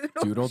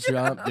 Doodle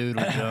jump?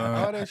 Doodle jump.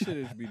 All that shit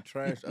is be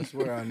trash. I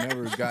swear I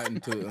never got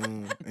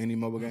into any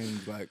mobile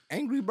games. Like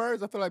Angry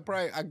Birds, I feel like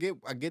probably I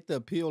get the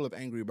appeal of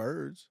Angry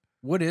Birds.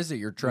 What is it?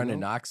 You're trying to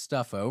knock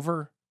stuff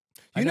over?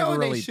 You know what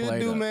they should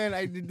do,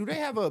 man? Do they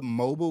have a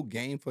mobile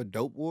game for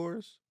Dope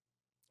Wars?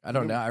 I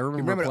don't know. I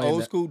remember the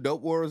old school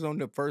Dope Wars on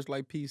the first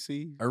like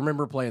PC. I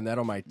remember playing that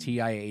on my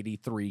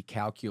TI-83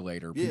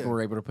 calculator. People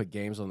were able to put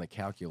games on the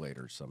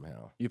calculator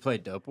somehow. You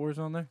played Dope Wars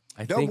on there?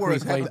 I think we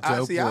played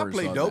Dope Wars. I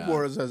played Dope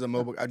Wars as a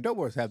mobile. Dope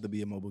Wars have to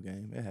be a mobile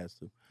game. It has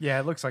to. Yeah,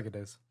 it looks like it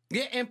is.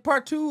 Yeah, and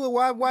part two,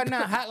 why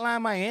not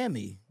Hotline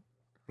Miami?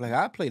 Like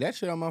I play that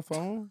shit on my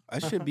phone.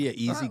 That should be an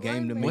easy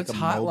game to make. What's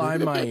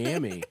Hotline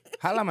Miami?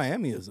 Hotline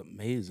Miami is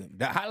amazing.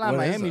 The Hotline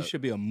Miami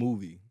should be a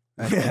movie.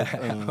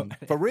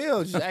 For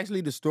real, just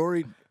actually the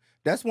story.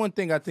 That's one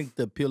thing I think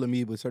the appeal of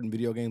me with certain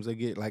video games I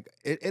get. Like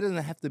it doesn't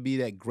have to be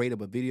that great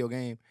of a video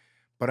game,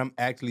 but I'm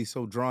actually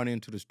so drawn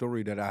into the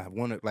story that I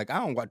want to. Like I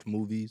don't watch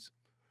movies.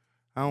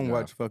 I don't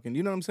watch fucking.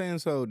 You know what I'm saying?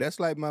 So that's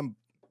like my.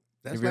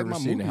 That's Have like you ever my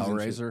seen movies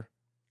Hellraiser?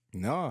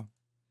 No.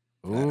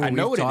 Ooh, I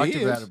know what talked it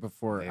is. about it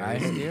before.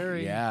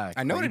 Scary. Yeah,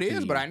 I know what it is,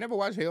 creepy. but I never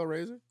watched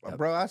Hellraiser.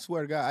 Bro, I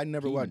swear to God, I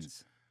never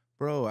watched.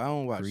 Bro, I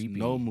don't watch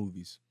no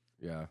movies.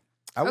 Yeah.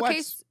 I watch.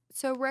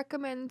 So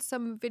recommend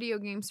some video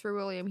games for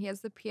William. He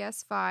has the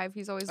PS5.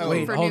 He's always looking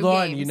Wait, for hold new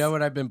on. games. You know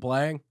what I've been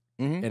playing?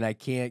 Mhm. And I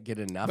can't get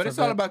enough But of it's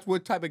all it. about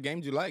what type of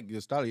games you like.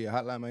 Just start here,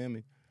 Hotline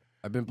Miami.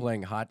 I've been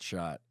playing Hot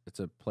Shot. It's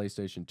a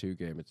PlayStation 2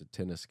 game. It's a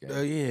tennis game.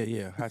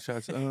 Yeah, Hot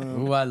Shots.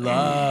 Ooh, I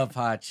love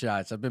Hot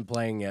Shots. I've been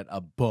playing it a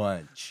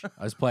bunch.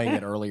 I was playing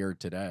it earlier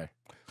today.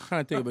 I'm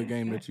trying to think of a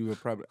game that you would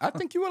probably. I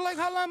think you would like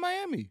Hotline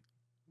Miami.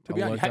 To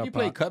be I'll honest, look have you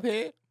up played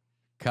Cuphead?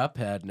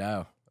 Cuphead,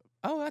 no.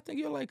 Oh, I think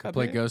you'll like Cuphead.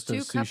 Play Ghost of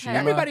Do Tsushima. Cuphead.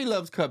 Everybody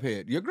loves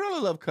Cuphead. Your girl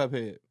will love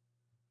Cuphead.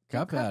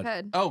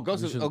 Cuphead. Oh,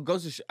 Ghost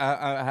of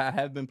I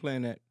have been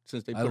playing that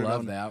since they I put it on.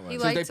 love that one. He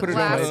Since they likes put it on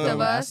Last the of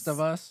Last Us. of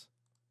Us.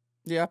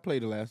 Yeah, I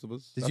played The Last of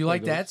Us. Did you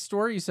like that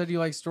story? You said you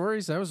like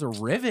stories. That was a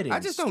riveting. I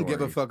just don't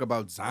give a fuck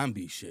about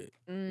zombie shit.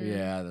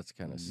 Yeah, that's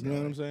kind of. You know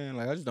what I'm saying?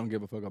 Like I just don't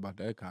give a fuck about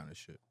that kind of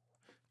shit.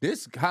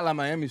 This Hotline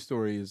Miami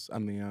story is. I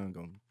mean, I ain't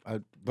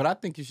gonna. But I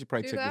think you should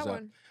probably check this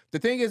out. The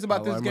thing is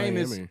about this game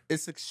is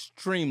it's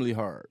extremely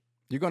hard.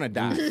 You're gonna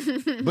die,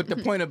 but the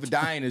point of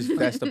dying is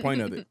that's the point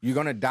of it. You're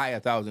gonna die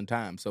 1,000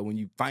 times. So when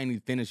you finally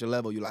finish a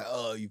level, you're like,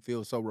 oh, you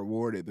feel so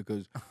rewarded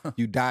because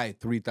you died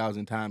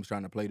 3,000 times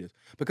trying to play this.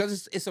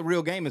 Because it's a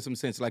real game in some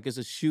sense. Like it's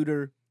a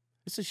shooter.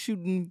 It's a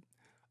shooting.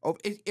 Oh,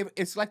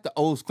 it's like the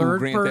old school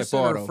Grand Theft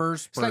Auto.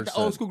 First person? It's like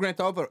the old school Grand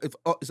Theft Auto.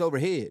 It's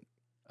overhead.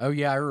 Oh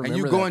yeah, I remember. And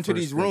you go into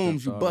these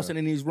rooms, you busting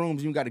in these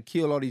rooms, you got to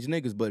kill all these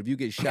niggas. But if you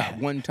get shot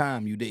one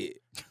time, you dead.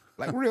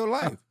 Like real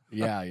life.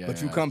 Yeah.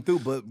 But you come through,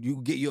 but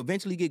you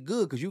eventually get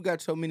good because you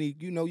got so many,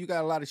 you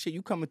got a lot of shit.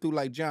 You coming through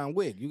like John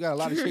Wick. You got a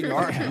lot of shit in your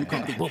arsenal. You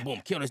come through, boom,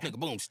 boom, kill this nigga,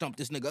 boom, stump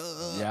this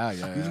nigga. Yeah.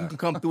 You can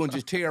come through and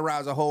just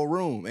terrorize a whole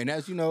room. And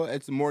as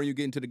it's the more you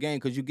get into the game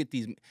because you get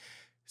these.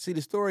 See,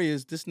 the story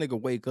is this nigga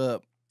wake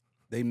up.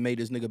 They made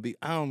this nigga be.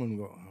 I don't want to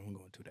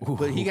go into that.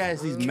 But he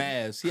has these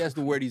masks. He has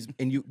to wear these,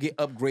 and you get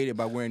upgraded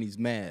by wearing these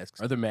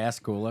masks. Are the masks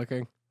cool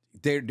looking?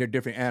 They're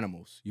different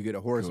animals. You get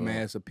a horse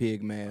mask, a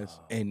pig mask,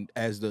 and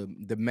as the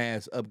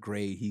mask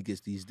upgrade, he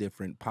gets these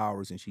different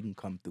powers, and she can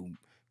come through,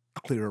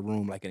 clear a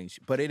room like any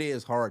shit. But it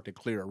is hard to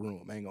clear a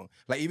room. I ain't gonna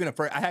like even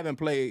I haven't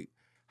played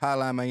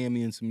Hotline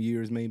Miami in some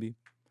years. Maybe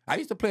I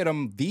used to play it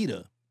on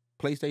Vita,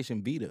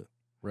 PlayStation Vita.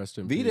 Rest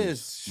in Vita peace.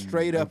 is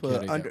straight up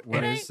under.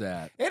 What is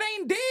that? It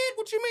ain't dead.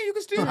 What you mean? You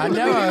can still. I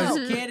know. I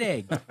was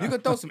kidding. You can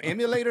throw some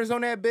emulators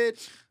on that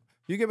bitch.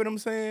 You get what I'm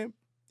saying?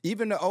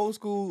 Even the old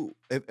school,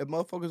 if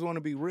motherfuckers want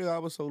to be real, I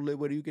was so lit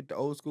with it. You get the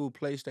old school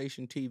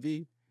PlayStation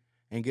TV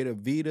and get a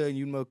Vita and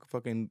you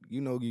motherfucking,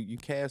 you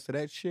cast to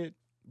that shit.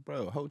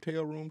 Bro,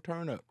 hotel room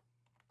turn up.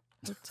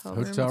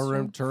 Hotel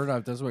room turn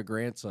up. That's what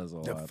Grant says a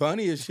lot. The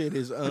funniest shit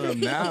is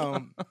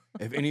now,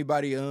 if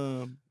anybody,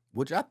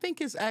 which I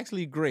think is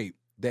actually great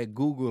that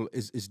Google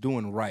is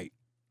doing right.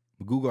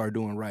 Google are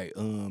doing right.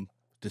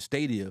 The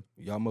Stadia,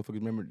 y'all motherfuckers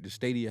remember the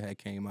Stadia had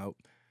came out.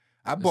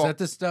 Is that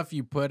the stuff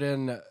you put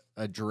in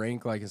a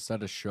drink like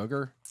instead of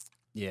sugar?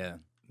 Yeah.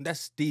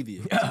 That's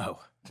stevia. Oh.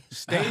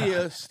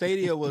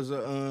 Stadia was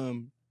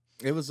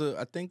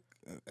I think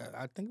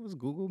it was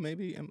Google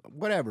maybe,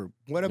 whatever.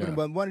 Yeah.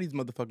 But one of these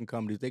motherfucking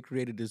companies, they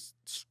created this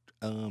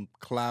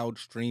cloud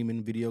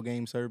streaming video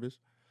game service,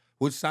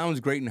 which sounds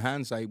great in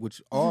hindsight,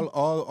 which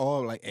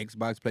all like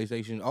Xbox,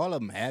 PlayStation, all of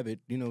them have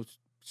it,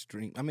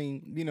 streaming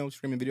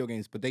video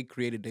games, but they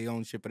created their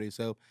own shit for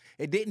themselves.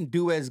 It didn't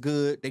do as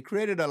good. They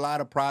created a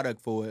lot of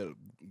product for it,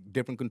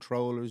 different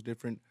controllers,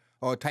 different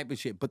all type of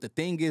shit. But the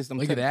thing is,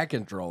 look at that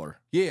controller.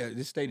 Yeah,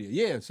 this Stadia.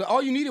 Yeah, so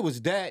all you needed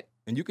was that,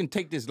 and you can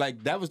take this,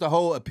 like, that was the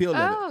whole appeal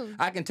of it.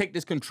 I can take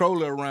this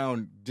controller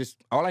around,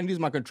 just, all I need is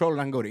my controller,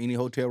 and I can go to any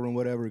hotel room,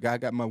 whatever. I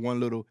got my one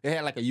little, it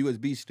had like a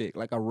USB stick,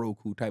 like a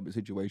Roku type of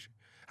situation.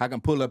 I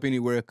can pull up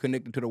anywhere,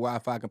 connect it to the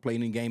Wi-Fi, I can play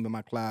any game in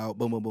my cloud,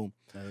 boom, boom, boom.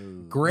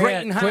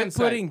 Grant, quit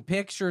putting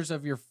pictures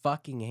of your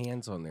fucking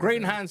hands on there. Great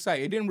in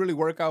hindsight. It didn't really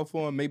work out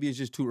for him. Maybe it's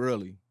just too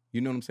early.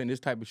 You know what I'm saying? This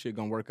type of shit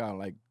gonna work out in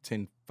like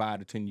 5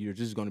 to 10 years.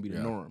 This is gonna be the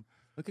norm.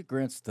 Look at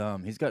Grant's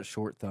thumb. He's got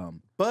short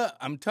thumb. But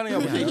I'm telling you,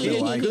 what they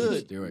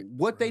did good.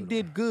 What they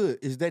did good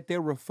is that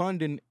they're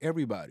refunding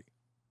everybody.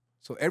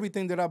 So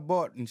everything that I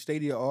bought in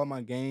Stadia, all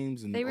my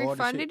games and they all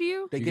refunded the shit,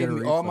 you? They gave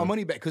me all my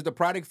money back because the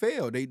product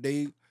failed.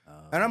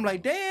 And I'm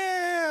like,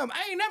 damn,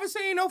 I ain't never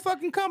seen no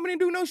fucking company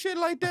do no shit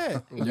like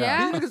that.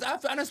 Yeah. These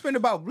niggas, I done spent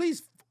about at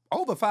least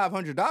over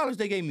 $500.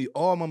 They gave me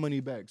all my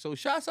money back. So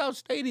shouts out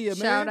Stadia, man.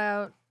 Shout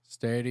out.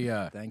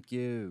 Stadia. Thank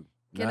you.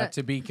 Not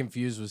to be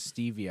confused with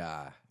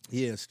stevia.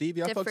 Yeah,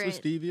 stevia. I fucks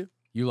with stevia.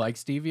 You like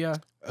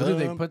stevia? What do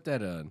they put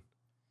that in?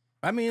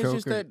 I mean, it's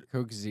just that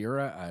Coke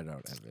Zero. I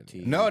don't have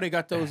any. No, they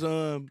got those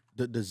the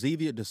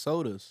Zevia, the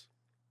sodas.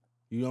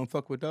 You don't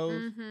fuck with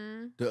those.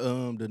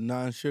 The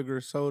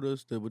non-sugar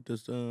sodas. With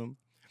this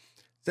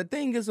The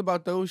thing is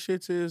about those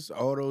shits is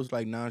all those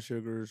like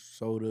non-sugar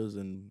sodas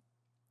and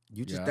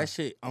you just that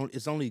shit.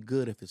 It's only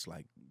good if it's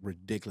like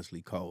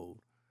ridiculously cold.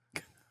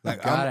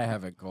 Like gotta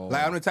have it cold.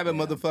 Like I'm the type of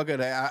motherfucker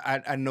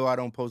that I know I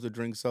don't supposed to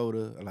drink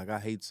soda. Like I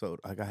hate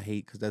soda. Like I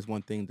hate because that's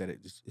one thing that it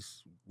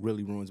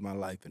really ruins my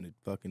life and it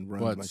fucking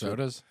ruins my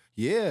sodas? Shit.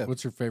 Yeah.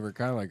 What's your favorite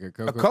kind? Like a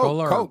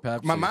Coca-Cola or a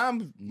Pepsi? My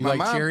mom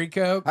cherry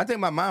Coke? I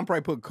think my mom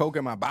probably put Coke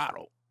in my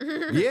bottle.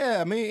 Yeah,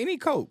 I mean any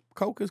Coke.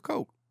 Coke is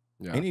Coke.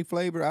 Yeah. Any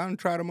flavor. I done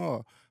tried them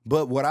all.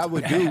 But what I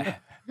would do,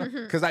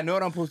 because I know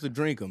I'm supposed to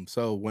drink them.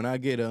 So when I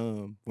get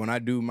when I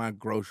do my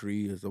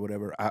groceries or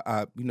whatever,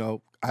 I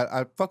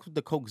fuck with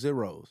the Coke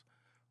Zeros.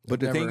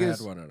 But the thing is,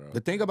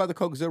 the thing about the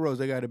Coke Zeros,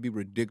 they got to be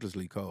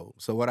ridiculously cold.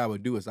 So what I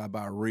would do is I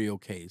buy a real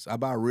case. I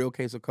buy a real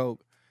case of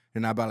Coke,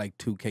 and I buy like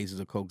 2 cases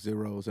of Coke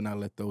Zeros, and I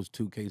let those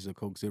 2 cases of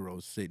Coke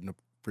Zeros sit in the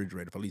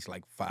refrigerator for at least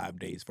like 5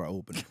 days for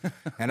opening.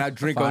 And I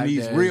drink on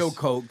these real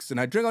Cokes, and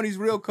I drink on these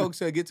real Cokes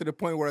till I get to the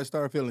point where I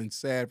start feeling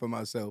sad for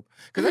myself.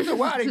 Because after a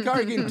while, they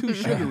start getting too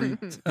sugary.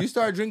 You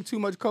start drinking too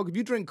much Coke. If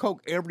you drink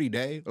Coke every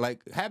day,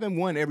 like having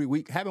one every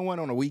week, having one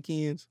on the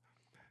weekends,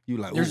 You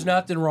like? There's ooh,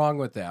 nothing wrong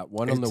with that.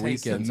 One on the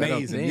tastes weekends. I don't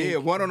amazing. think. Yeah,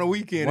 one on the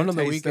weekend. One it on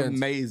the tastes weekends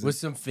amazing. with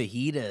some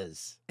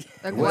fajitas.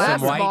 A With glass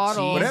some white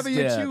bottle. cheese. Whatever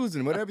you're dip.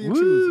 choosing, whatever you're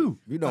Woo! choosing.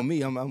 You know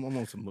me, I'm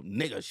on some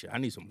nigga shit. I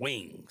need some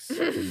wings.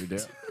 You do.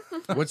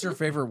 What's your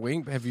favorite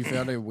wing? Have you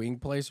found a wing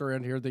place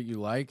around here that you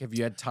like? Have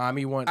you had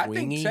Tommy want I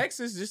wingy? think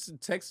Texas,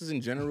 just Texas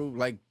in general,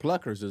 like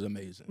Pluckers is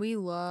amazing. We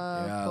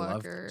love Yeah, I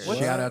love- Pluckers.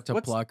 Shout out to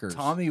What's Pluckers.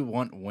 Tommy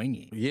want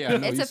wingy? Yeah, I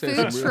know, It's you a said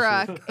some food real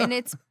truck, shit. and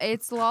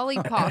it's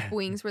lollipop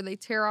wings where they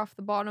tear off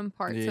the bottom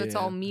part, so it's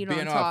all meat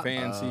Being on all top.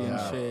 fancy and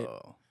shit.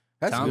 Oh.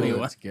 That's Tommy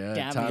good. That's good.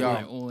 Got me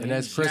Tommy, like and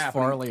that's Chris snapping.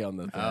 Farley on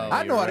the thing. Oh,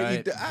 I know how to right.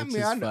 eat. I Which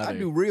mean, is I funny.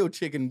 do real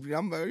chicken. You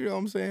know what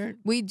I'm saying?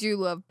 We do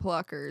love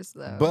Pluckers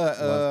though. But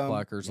Love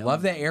Pluckers.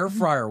 Love the air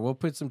fryer. We'll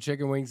put some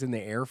chicken wings in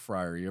the air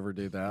fryer. You ever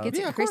do that? Gets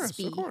it yeah, of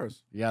crispy.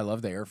 course. Yeah, I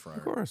love the air fryer.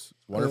 Of course.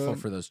 It's wonderful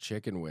for those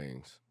chicken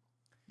wings.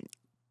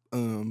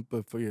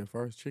 But as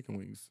far as chicken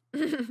wings,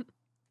 I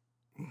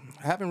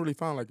haven't really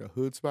found like a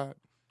hood spot.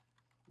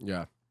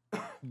 Yeah.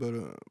 But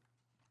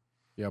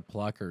Yeah,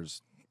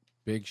 Pluckers.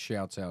 Big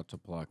shouts out to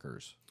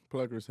Pluckers.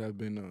 Pluckers have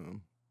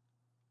been,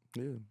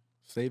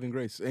 saving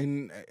grace,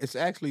 and it's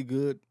actually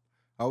good.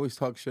 I always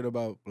talk shit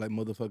about like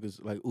motherfuckers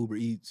like Uber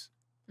Eats,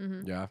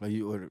 Yeah. like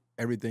you order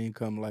everything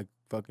come like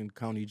fucking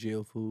county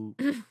jail food.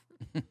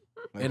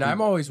 Like, And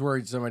I'm always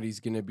worried somebody's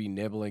going to be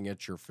nibbling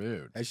at your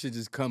food. that shit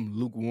just come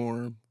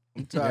lukewarm.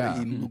 I'm tired of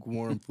Yeah. eating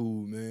lukewarm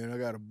food, man. I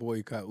gotta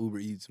boycott Uber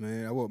Eats,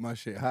 man. I want my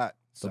shit hot.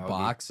 The Soggy.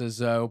 box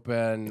is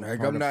open. Like,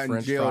 part I'm of not in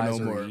French jail fries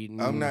no are more. eaten.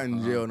 I'm not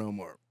in jail no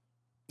more.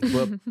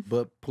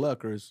 But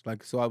Pluckers,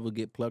 like, so I would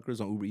get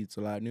Pluckers on Uber Eats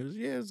a lot, and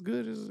it's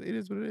good. It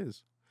is what it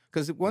is.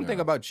 Because one thing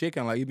Yeah. about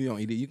chicken, like, if you don't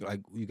eat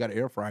it, you got an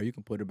air fryer, you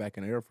can put it back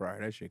in the air fryer.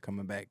 That shit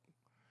coming back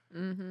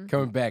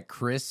Coming back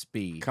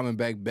crispy.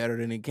 better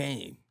than it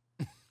came.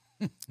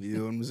 You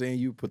know what I'm saying?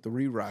 You put the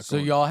re-rock So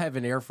on. y'all have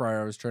an air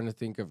fryer. I was trying to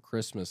think of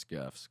Christmas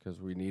gifts because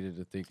we needed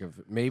to think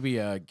of maybe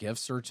a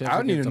gift certificate.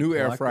 I need a to new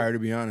air Plucker. fryer, to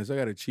be honest. I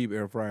got a cheap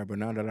air fryer, but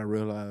now that I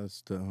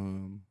realized,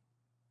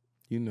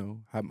 you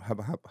know,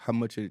 how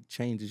much it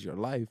changes your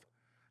life,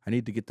 I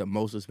need to get the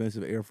most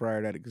expensive air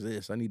fryer that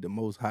exists. I need the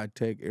most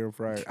high-tech air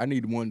fryer. I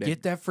need one that...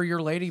 Get that for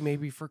your lady,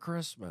 maybe for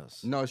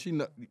Christmas. No,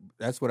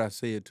 that's what I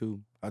said,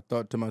 too. I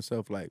thought to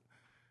myself, like,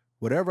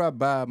 whatever I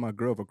buy my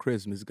girl for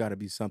Christmas, it's got to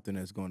be something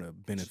that's going to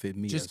benefit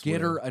me. Just as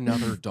get well. her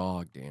another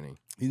dog, Danny.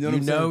 You know what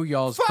I'm saying?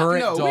 Y'all's Fuck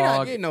current no, we're not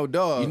dog. getting no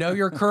dog. You know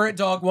your current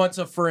dog wants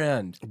a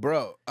friend.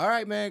 Bro, all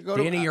right, man. Go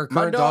Danny, to your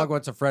my current dog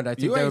wants a friend. I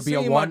think You that ain't would be a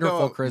seen my wonderful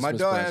dog. Christmas My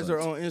dog present. has her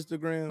own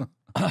Instagram.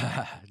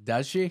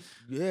 Does she?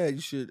 Yeah,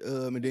 you should.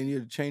 And then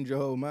you change your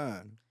whole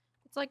mind.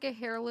 It's like a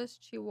hairless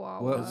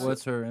chihuahua.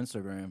 What's her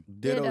Instagram?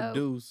 Ditto, Ditto.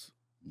 Deuce.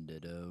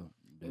 Ditto.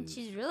 And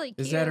she's really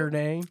cute. Is that her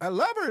name? I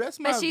love her. That's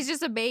my. But she's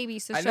just a baby,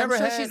 so I I'm never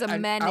sure had. she's a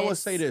menace. I would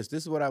say this.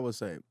 This is what I would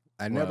say.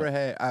 I never What?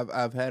 had.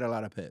 I've had a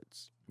lot of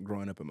pets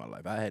growing up in my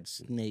life. I had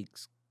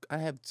snakes. I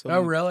have. So Oh,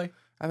 many- really?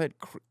 I've had.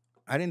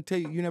 I didn't tell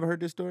you. You never heard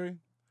this story?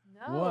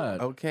 No. What?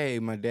 Okay,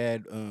 my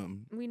dad.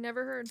 We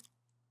never heard.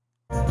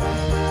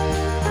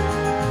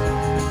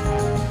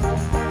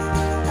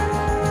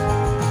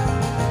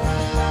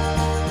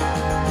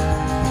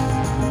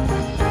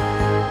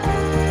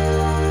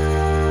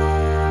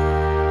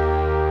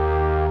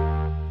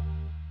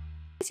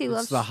 He It's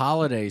loves the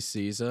holiday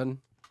season.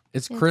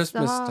 It's It's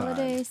Christmas the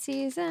holiday time.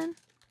 season.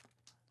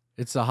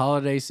 It's the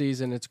holiday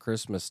season. It's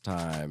Christmas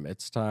time.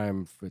 It's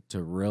time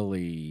to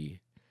really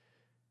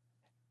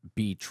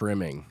be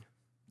trimming.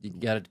 You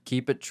gotta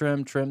keep it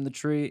trim the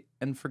tree,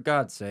 and for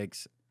God's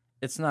sakes,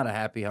 it's not a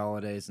happy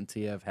holidays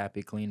until you have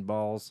happy clean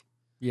balls.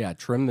 Yeah,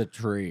 trim the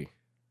tree.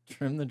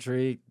 Trim the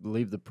tree,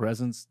 leave the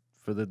presents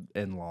for the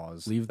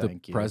in-laws. Leave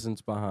Thank the you.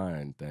 presents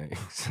behind.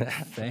 Thanks.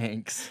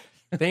 Thanks.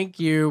 Thank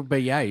you.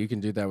 But yeah, you can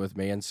do that with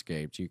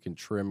Manscaped. You can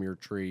trim your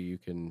tree. You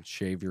can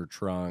shave your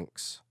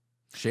trunks.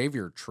 Shave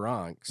your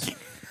trunks.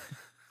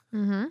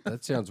 Mm-hmm.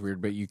 That sounds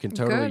weird, but you can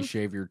totally Good.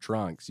 shave your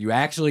trunks. You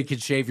actually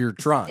could shave your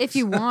trunks. If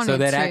you wanted So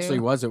that to. actually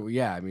wasn't,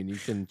 yeah, I mean, you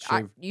can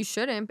shave. You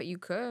shouldn't, but you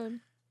could.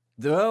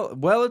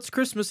 Well, it's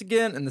Christmas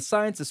again, and the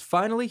science is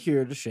finally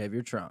here to shave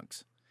your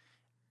trunks.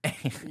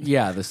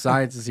 Yeah, the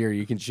science is here.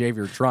 You can shave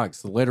your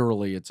trunks.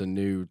 Literally, it's a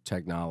new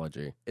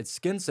technology. It's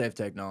skin safe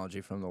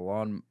technology from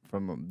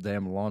the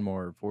damn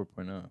lawnmower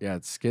 4.0. Yeah,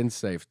 it's skin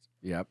safe.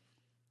 Yep.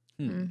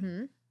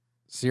 Mm-hmm.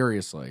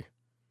 Seriously.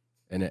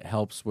 And it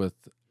helps with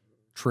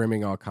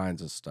trimming all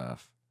kinds of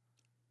stuff.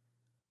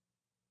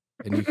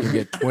 And you can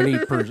get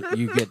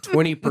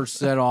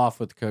 20% off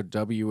with code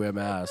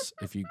WMS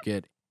if you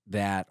get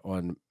that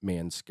on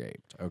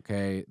Manscaped.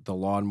 Okay, the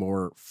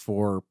lawnmower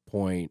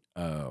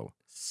 4.0.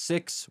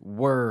 6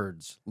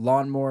 words: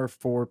 lawnmower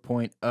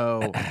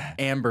 4.0,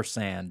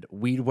 ampersand,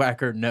 weed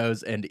whacker,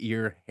 nose and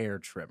ear hair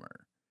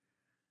trimmer.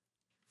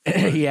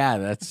 Yeah,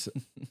 that's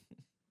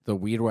the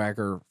Weed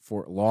Whacker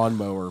for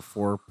lawnmower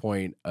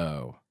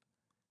 4.0.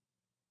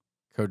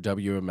 Code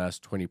WMS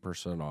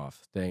 20%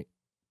 off. Thank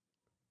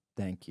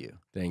you.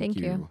 Thank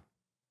you.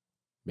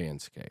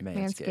 Manscaped.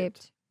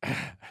 Manscaped.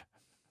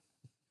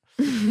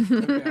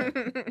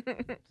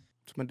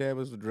 So my dad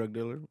was a drug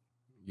dealer.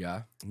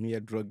 Yeah. He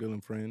had drug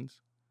dealing friends.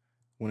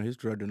 One of his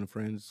drug dealing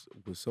friends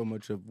was so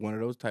much of one of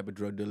those type of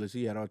drug dealers.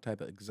 He had all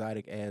type of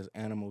exotic ass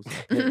animals,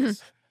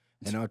 pets,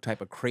 and all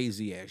type of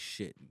crazy ass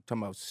shit. I'm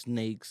talking about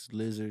snakes,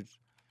 lizards,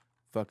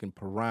 fucking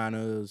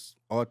piranhas,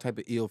 all type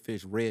of eel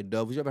fish, red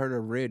devils. You ever heard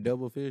of red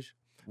devil fish?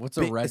 What's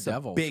a red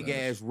devil? Big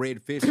ass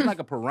red fish. It's like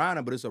a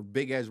piranha, but it's a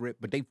big ass red.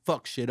 But they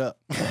fuck shit up.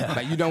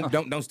 Like you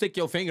don't stick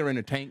your finger in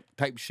the tank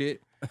type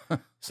shit.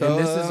 So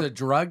and this is a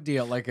drug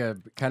deal, like a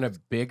kind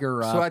of bigger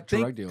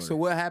drug dealer. So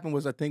what happened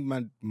was I think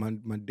my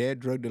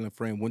dad drug dealing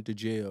friend went to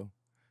jail,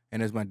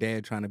 and as my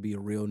dad trying to be a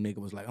real nigga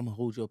was like, I'm gonna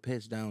hold your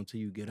pets down until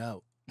you get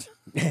out.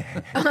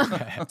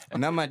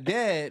 Now my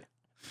dad,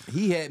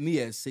 he had me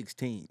at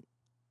 16.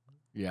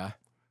 Yeah.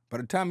 By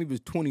the time he was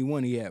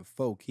 21, he had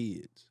 4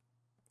 kids.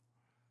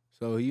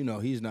 So, you know,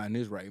 he's not in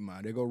his right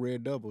mind. There go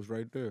red devils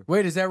right there.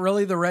 Wait, is that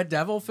really the red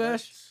devil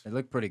fish? They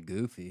look pretty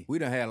goofy. We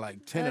done had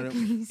like 10 of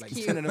them, like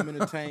 10 of them in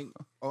the tank,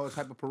 all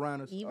type of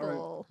piranhas.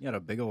 Evil. You got a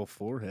big old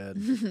forehead.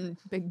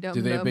 Big dumb.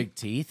 Do they have big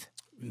teeth?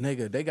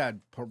 Nigga, they got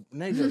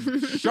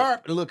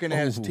sharp looking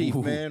ass teeth,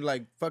 man.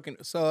 Like fucking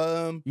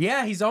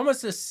yeah, he's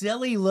almost a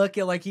silly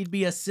looking, like he'd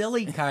be a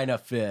silly kind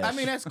of fish. I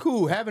mean, that's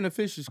cool. Having a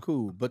fish is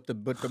cool. But the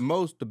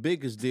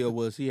biggest deal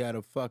was he had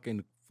a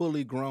fucking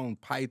fully grown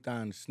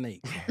python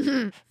snake.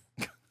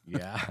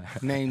 Yeah.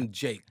 Named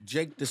Jake.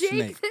 Jake the Snake.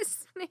 Jake the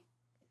Snake.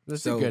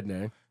 That's a good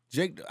name.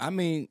 Jake, I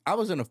mean, I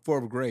was in the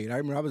 4th grade. I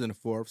remember I was in the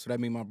 4th, so that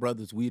means my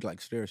brothers, we'd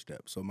like stair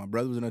step. So my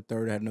brother was in the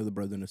 3rd, I had another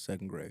brother in the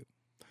 2nd grade.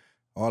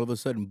 All of a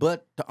sudden,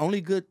 but the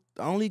only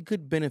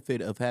good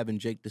benefit of having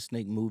Jake the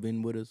Snake move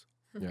in with us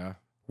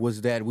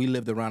was that we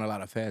lived around a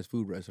lot of fast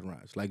food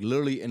restaurants. Like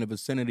literally in the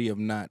vicinity of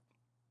I'm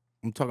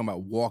talking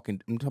about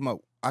walking,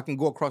 I can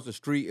go across the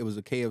street, it was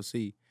a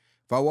KFC.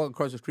 If I walk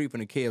across the street from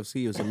the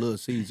KFC, it was a Little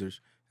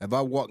Caesars. If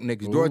I walk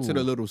next door to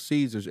the Little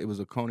Caesars, it was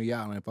a Coney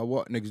Island. If I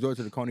walk next door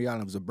to the Coney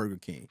Island, it was a Burger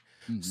King.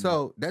 Mm-hmm.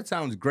 So that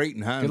sounds great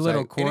in hindsight. Good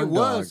little corn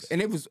dogs. And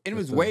it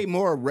was way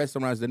more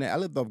restaurants than that. I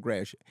lived off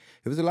Grass.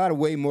 It was a lot of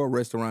way more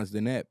restaurants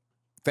than that,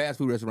 fast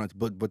food restaurants.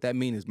 But what that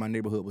means is my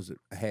neighborhood was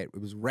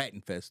rat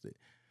infested.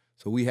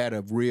 So we had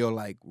a real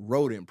like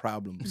rodent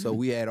problem. So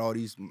we had all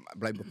these,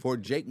 like before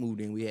Jake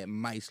moved in, we had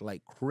mice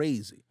like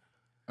crazy.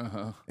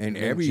 And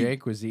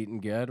Jake was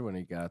eating good when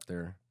he got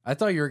there. I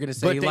thought you were going to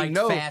say he liked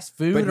fast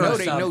food or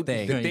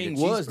something. The thing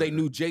was, they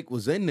knew Jake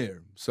was in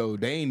there, so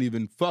they ain't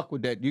even fuck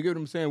with that. You get what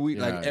I'm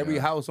saying? Every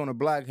house on the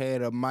block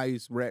had a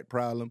mice rat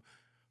problem.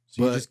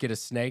 So you just get a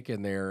snake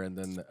in there, and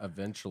then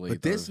eventually.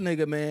 But this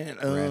nigga, man,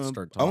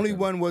 only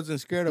one wasn't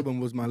scared of him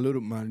was my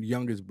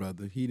youngest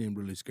brother. He didn't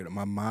really scared of him.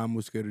 My mom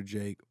was scared of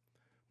Jake.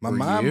 My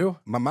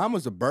mom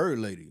was a bird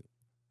lady.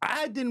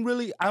 I didn't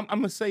really. I'm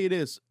gonna say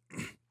this.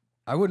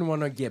 I wouldn't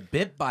want to get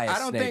bit by a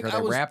snake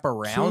or wrap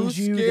around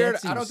you.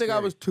 I don't think I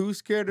was too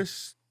scared of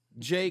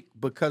Jake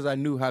because I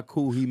knew how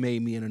cool he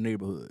made me in the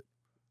neighborhood.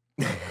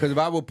 Because if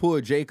I would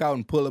pull Jake out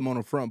and pull him on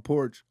the front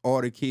porch,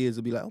 all the kids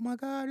would be like, "Oh my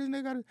God, this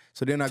nigga!"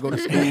 So then I go to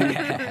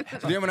school.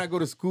 So then when I go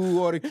to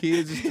school, all the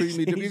kids just treat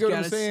me. You get what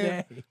I'm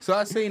saying? So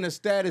I seen the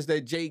status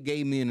that Jake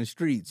gave me in the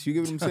streets. You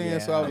get what I'm saying?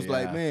 So I was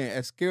like, man,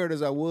 as scared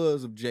as I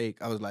was of Jake,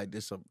 I was like,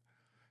 this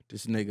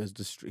nigga's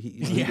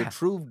he's the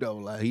truth though.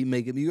 Like he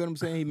make it, you know what I'm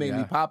saying? He made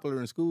me popular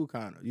in school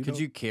kind of. Could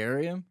you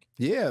carry him?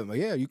 Yeah.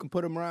 You can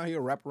put him around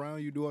here, wrap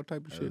around you, do all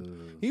type of shit.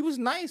 He was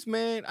nice,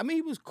 man. I mean,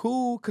 he was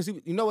cool because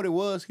you know what it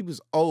was? He was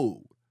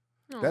old.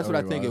 That's what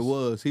I think it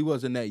was. He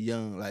wasn't that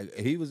young. Like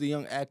if he was a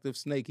young active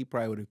snake, he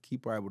probably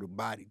would have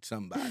bodied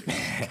somebody.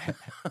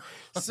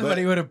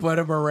 Somebody would have put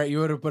him around. You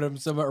would have put him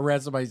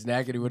around somebody's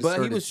neck, and he would have.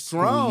 But he was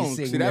strong.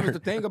 See, that was the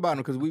thing about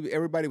him because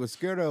everybody was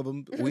scared of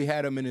him. We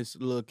had him in this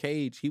little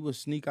cage. He would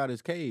sneak out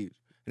his cage,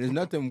 and there's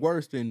nothing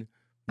worse than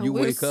you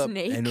wake up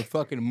in the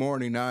fucking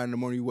morning, 9 in the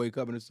morning. You wake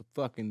up and it's a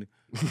fucking.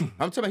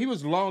 I'm talking about he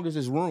was long as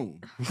his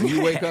room. And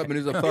you wake up and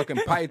there's a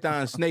fucking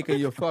python snake in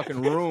your fucking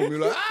room.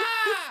 You're like, ah!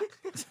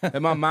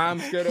 And my mom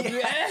scared of me.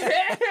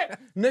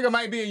 Nigga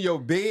might be in your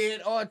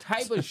bed, all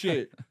type of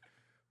shit.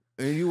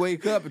 And you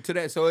wake up to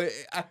that. So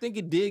I think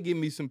it did give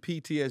me some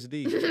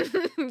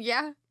PTSD.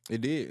 Yeah. It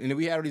did. And then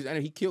we had all these,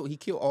 and he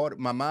killed all,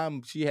 my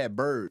mom, she had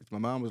birds. My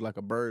mom was like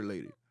a bird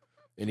lady.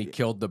 And he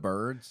killed the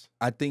birds?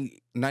 I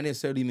think, not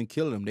necessarily even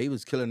killing them. They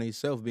was killing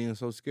themselves being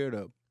so scared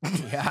of.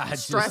 Yeah,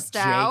 stressed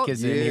out. Jake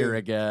is in here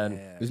again.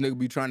 Yeah. This nigga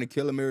be trying to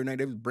kill them every night.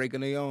 They was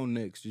breaking their own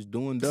necks, just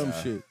doing dumb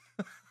shit.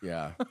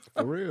 Yeah.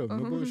 For real. No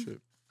bullshit.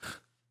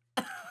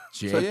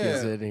 Jake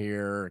is in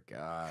here.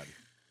 God.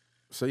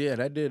 So yeah,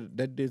 that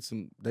did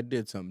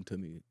something to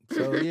me.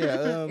 So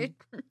yeah.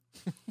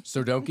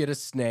 So don't get a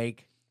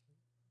snake.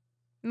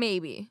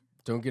 Maybe.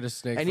 Don't get a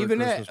snake. And for even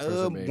Christmas that,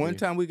 present, maybe. one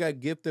time we got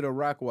gifted a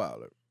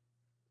Rottweiler.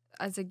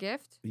 As a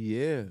gift?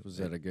 Yeah. Was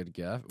that a good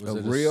gift? Was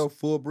it real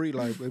full breed?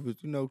 Like it was,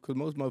 because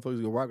most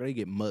motherfuckers get Rottweiler, they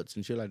get mutts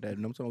and shit like that.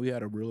 And I'm talking, we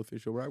had a real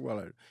official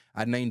Rottweiler.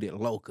 I named it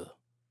Loca.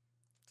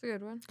 It's a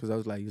good one. Because I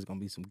was like, it's gonna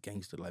be some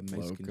gangster like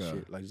Mexican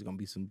shit. Like it's gonna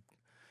be some.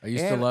 I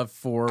used to love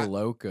Four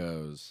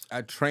Locos.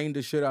 I trained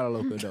the shit out of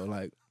Loca though,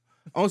 like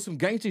on some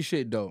gangster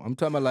shit though. I'm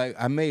talking about like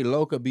I made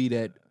Loca be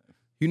that,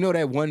 you know,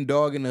 that one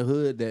dog in the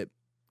hood that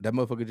that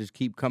motherfucker just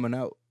keep coming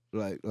out.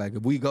 Like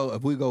if we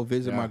go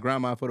visit my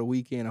grandma for the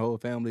weekend, the whole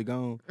family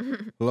gone,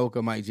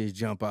 Loca might just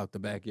jump out the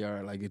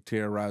backyard, like it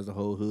terrorize the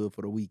whole hood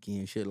for the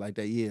weekend, shit like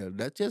that. Yeah,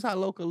 that's just how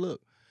Loca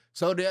look.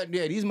 So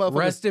these motherfuckers.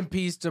 Rest in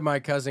peace to my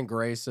cousin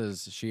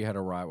Grace's. She had a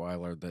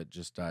Rottweiler that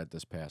just died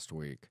this past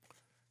week.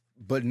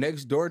 But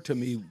next door to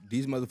me,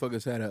 these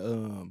motherfuckers had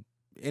a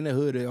in the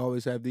hood. They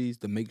always have the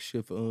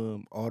makeshift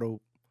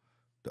auto.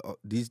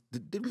 The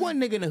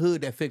one nigga in the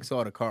hood that fix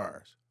all the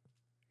cars.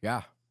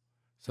 Yeah.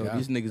 So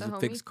these niggas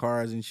fix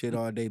cars and shit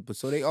all day. But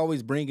so they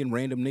always bringing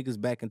random niggas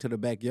back into the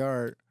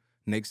backyard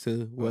next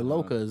to where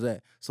Loca is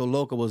at. So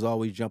Loca was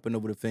always jumping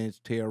over the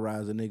fence,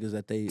 terrorizing niggas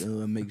at they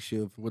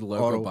makeshift. Would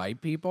Loca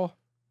bite people?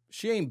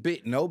 She ain't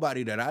bit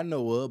nobody that I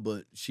know of,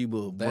 but she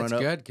will run up.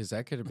 That's good, because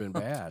that could have been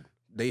bad.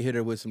 They hit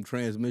her with some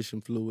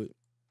transmission fluid.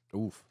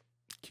 Oof.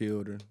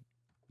 Killed her.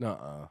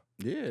 Nuh-uh.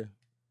 Yeah.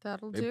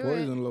 That'll do They it.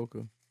 poisoned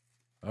Loca.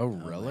 Oh,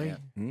 really?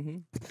 Mm-hmm.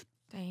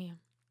 Damn.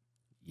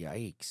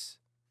 Yikes.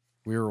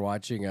 We were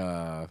watching,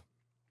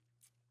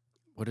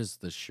 what is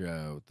the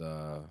show?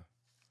 The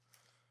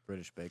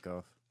British Bake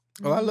Off.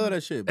 Oh, I love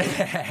that shit, bro.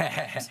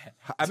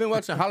 I've been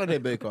watching Holiday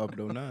Bake Off,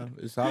 though, now.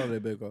 It's Holiday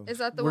Bake Off. Is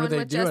that the What are one they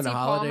with doing, Jesse a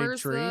holiday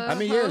Palmer's treat? the I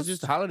mean, yeah, it's host?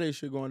 just holiday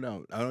shit going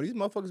down. I don't know, these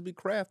motherfuckers be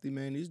crafty,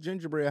 man. These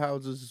gingerbread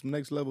houses is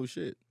next level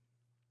shit.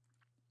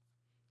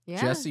 Yeah.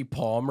 Jesse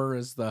Palmer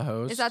is the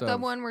host. Is that the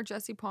one where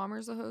Jesse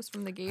Palmer's the host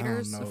from the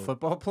Gators? know. The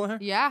football player?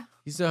 Yeah.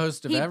 He's the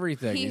host of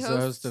everything. He's the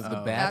host of The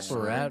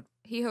Bachelorette.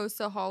 He hosts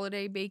a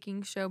holiday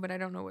baking show, but I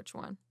don't know which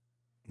one.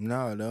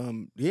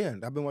 No, yeah,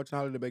 I've been watching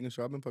Holiday Baking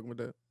Show. I've been fucking with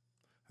that.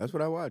 That's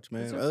what I watch,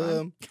 man. Those are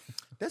fun.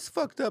 That's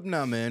fucked up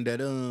now, man.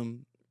 That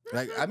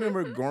like I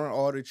remember growing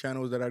all the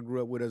channels that I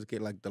grew up with as a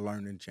kid, like the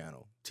Learning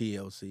Channel,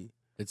 TLC.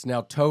 It's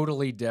now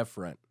totally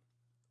different.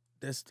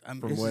 That's From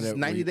when it's it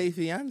 90 we- Day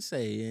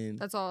Fiance and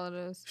That's all it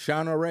is.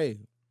 Shauna Ray.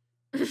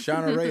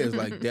 Shauna Ray is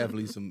like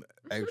definitely some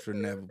extra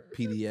level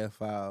PDF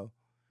file.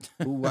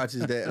 Who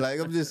watches that? Like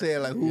I'm just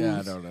saying, like who's Yeah,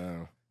 I don't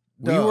know.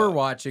 We Dog. were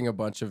watching a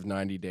bunch of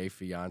 90 Day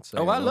Fiance.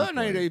 Oh, I at love one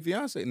 90 point. Day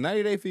Fiance.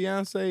 90 Day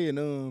Fiance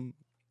and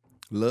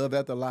Love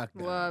After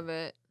Lockdown. Love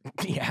it.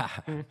 Yeah.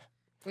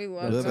 We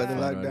love Love After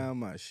that. Lockdown,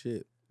 my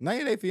shit.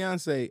 90 Day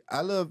Fiance. I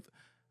love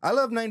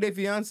 90 Day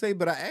Fiance,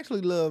 but I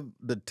actually love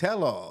the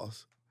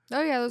tell-alls.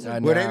 Oh, yeah, those I are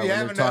know. Where they be when they're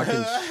having talking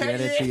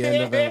shit at the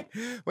end of it.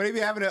 Where they be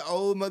having the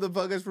old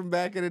motherfuckers from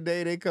back in the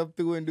day, they come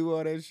through and do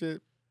all that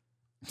shit.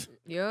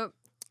 Yep.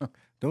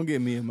 Don't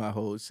get me in my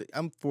whole shit.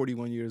 I'm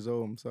 41 years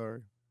old. I'm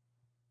sorry.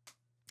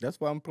 That's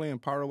why I'm playing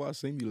Power Wash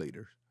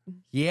Simulator.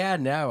 Yeah,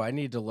 no, I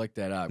need to look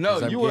that up. No,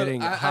 'cause I'm you were-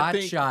 getting I Hot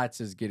think- Shots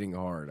is getting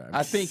hard.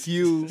 I think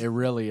you. It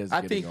really is.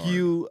 I getting think hard.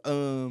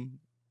 you.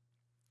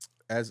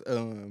 As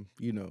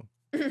you know.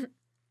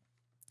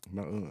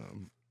 my,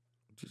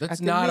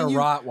 That's not a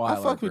Rottweiler.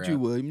 I fuck with you,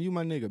 Graham. William. You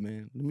my nigga,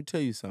 man. Let me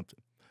tell you something.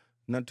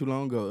 Not too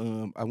long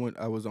ago,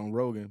 I was on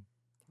Rogan.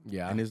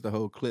 Yeah. And it's the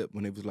whole clip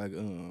when it was like,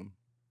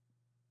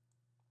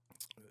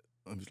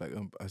 I was like,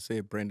 I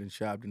said Brandon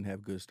Schaub didn't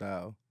have good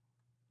style.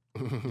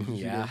 Did you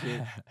see that shit?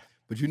 Yeah.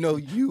 But you know,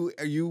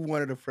 you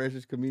one of the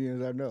freshest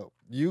comedians I know.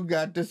 You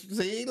got this.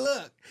 See,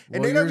 look,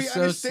 and Well, they don't you're be so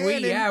sweet.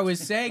 understanding. Yeah, I was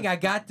saying I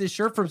got this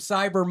shirt from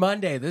Cyber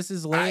Monday. This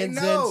is I Land's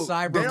End know.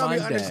 Cyber They don't Monday.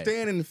 be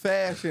understanding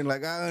fashion.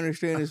 Like I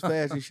understand this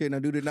fashion shit, and I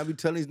do that. And I be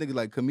telling these niggas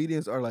like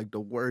comedians are like the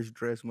worst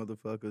dressed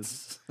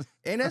motherfuckers,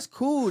 and that's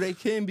cool. They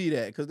can be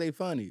that because they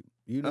funny.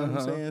 You know what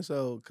I'm saying?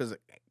 So because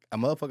a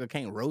motherfucker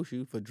can't roast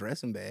you for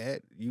dressing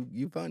bad.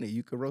 You funny.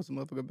 You could roast a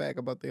motherfucker back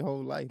about their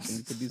whole life, and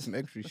you could do some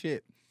extra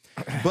shit.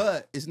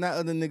 But it's not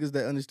other niggas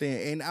that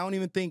understand. And I don't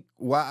even think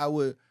why I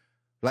would,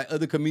 like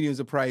other comedians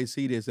would probably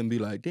see this and be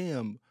like,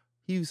 damn,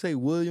 he would say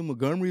William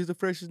Montgomery is the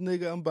freshest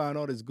nigga. I'm buying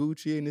all this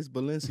Gucci and this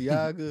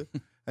Balenciaga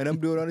and I'm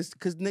doing all this.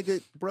 Cause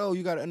nigga, bro,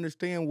 you gotta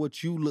understand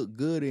what you look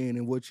good in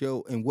and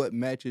what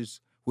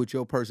matches with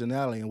your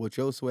personality and what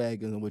your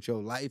swag is and what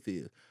your life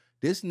is.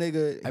 This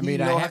nigga, I mean,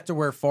 I have to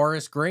wear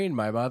forest green.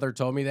 My mother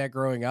told me that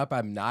growing up.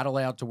 I'm not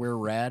allowed to wear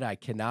red. I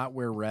cannot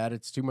wear red.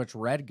 It's too much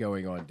red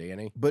going on,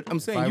 Danny. But I'm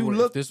saying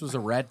If this was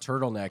a red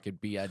turtleneck, it'd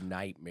be a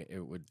nightmare.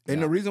 It would.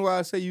 And the reason why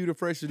I say you the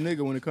freshest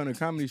nigga when it comes to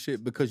comedy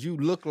shit, because you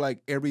look like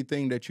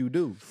everything that you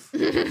do.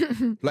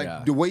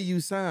 Like the way you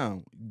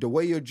sound, the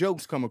way your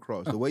jokes come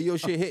across, the way your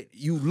shit hit.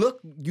 You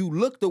look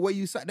the way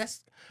you sound.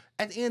 That's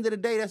at the end of the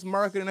day, that's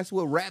marketing. That's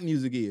what rap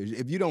music is.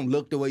 If you don't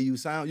look the way you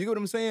sound, you get what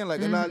I'm saying? Like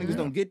a lot of niggas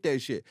don't get that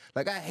shit.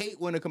 Like I hate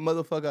when a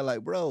motherfucker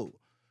like, bro,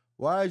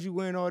 why is you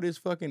wearing all this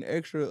fucking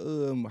extra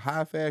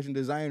high fashion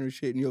designer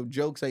shit and your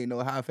jokes ain't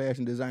no high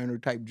fashion designer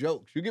type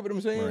jokes? You get what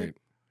I'm saying? Right.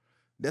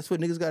 That's what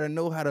niggas gotta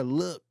know how to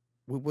look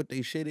with what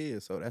they shit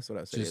is. So that's what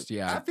I said. Just,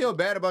 yeah. I feel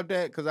bad about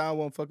that because I don't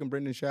want fucking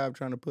Brendan Schaub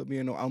trying to put me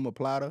in no alma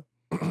plata.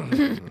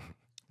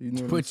 You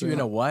know Put you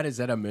in a what? Is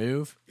that a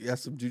move? Yeah,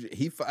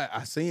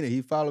 I seen it.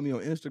 He followed me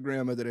on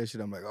Instagram after that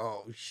shit. I'm like,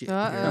 oh shit.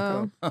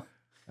 Uh-oh.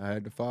 I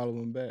had to follow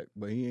him back,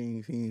 but he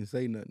ain't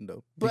say nothing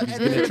though. Think But he's at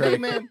the end gonna of the try day, to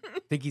man,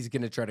 Think he's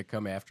gonna try to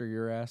come after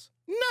your ass?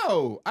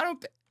 no, I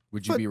don't.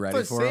 Would you be ready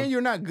for saying him?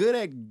 you're not good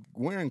at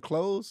wearing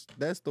clothes?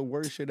 That's the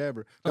worst shit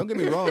ever. Don't get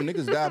me wrong,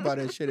 niggas die by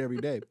that shit every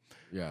day.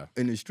 Yeah.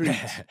 In the streets.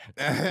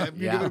 You get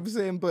what I'm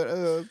saying?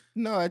 But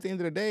no, at the end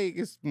of the day,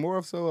 it's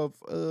more so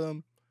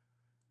of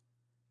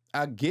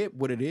I get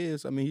what it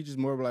is. I mean, he's just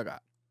more of like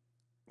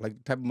the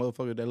type of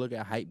motherfucker that look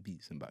at hype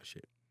beats and about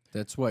shit.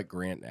 That's what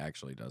Grant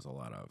actually does a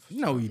lot of.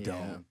 No, he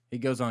don't. He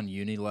goes on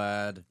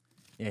Unilad.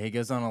 Yeah, he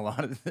goes on a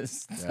lot of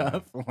this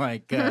stuff,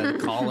 like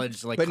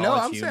college, like. But college no,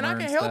 I'm humor saying I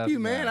can and help stuff. you,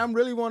 man. Yeah. I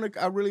really want to.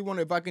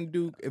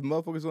 If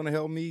motherfuckers want to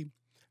help me,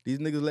 these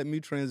niggas let me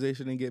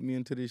transition and get me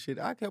into this shit.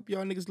 I can help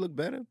y'all niggas look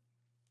better.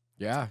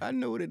 Yeah. I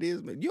know what it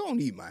is, man. You don't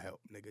need my help,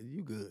 nigga.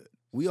 You good.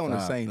 We on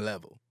the same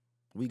level.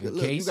 We good.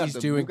 Look, Casey's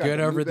doing good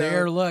over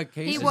there. Look,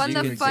 Casey's He won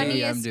the doing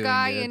funniest doing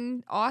guy good.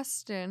 in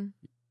Austin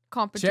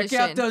competition. Check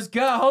out those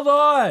guys. Hold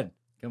on.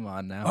 Come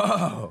on now.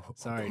 Oh.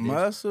 Sorry, dude.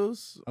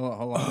 muscles.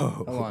 Hold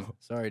on.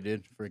 Sorry,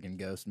 dude. Freaking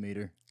ghost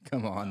meter.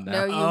 Come on now.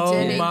 No, you Oh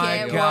didn't my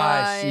get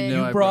gosh. one.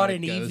 know I You brought brought a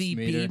an ghost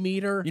EVP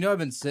meter? You know, I've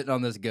been sitting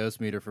on this ghost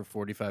meter for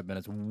 45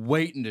 minutes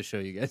waiting to show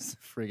you guys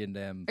the friggin'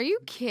 damn. Are you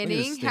Look at this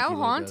kidding? stinky How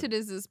little haunted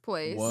is this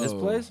place? Whoa. This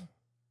place?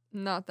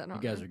 Not that You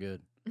haunted. guys are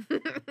good.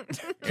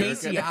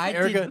 Casey,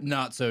 Erica,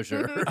 not so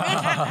sure.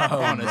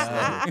 Oh,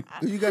 Honestly.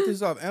 You got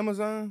this off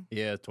Amazon?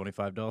 Yeah,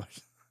 $25.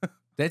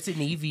 That's an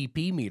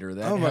EVP meter.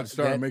 That I'm about to has-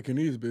 start that- making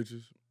these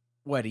bitches.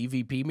 What,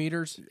 EVP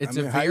meters? It's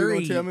I mean, a how you very.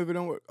 gonna tell me if it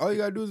don't work? All you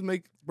gotta do is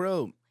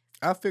bro.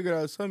 I figured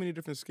out so many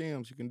different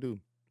scams you can do.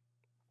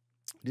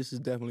 This is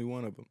definitely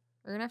one of them.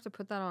 We're gonna have to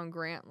put that on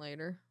Grant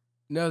later.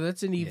 No,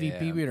 that's an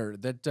EVP Yeah. meter.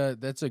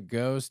 That's a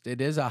ghost. It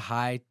is a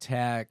high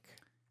tech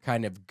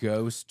kind of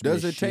ghost.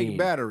 Does it take machine.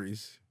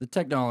 batteries? The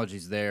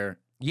technology's there.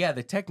 Yeah,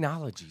 the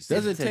technology's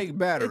Does there. it take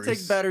batteries? It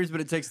takes batteries,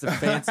 but it takes the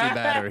fancy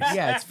batteries.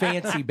 Yeah, it's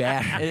fancy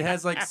battery. It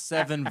has like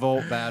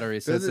 7-volt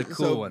batteries, so it's the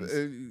cool ones.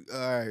 All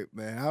right,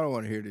 man. I don't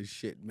want to hear this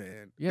shit,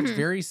 man. Yeah, it's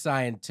very You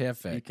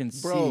scientific. can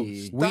Bro,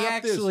 see. stop We this.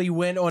 actually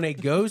went on a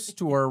ghost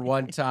tour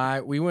one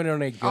time. We went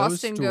on a ghost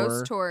Austin tour.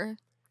 Ghost Tour.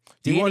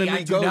 You wanna Danny, I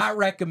meet do ghosts? not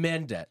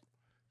recommend it.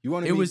 You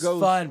want to It meet was ghosts?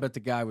 fun, but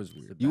the guy was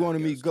weird. You want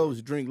to meet ghost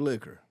ghosts? Drink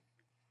liquor.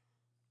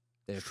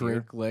 They're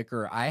Drink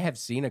liquor. I have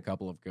seen a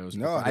couple of ghosts.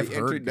 No, before. I've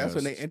heard that's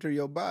when they ghosts. enter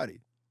your body.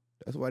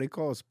 That's why they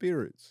call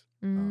spirits.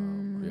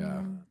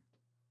 Yeah.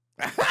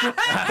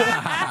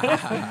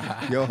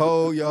 Your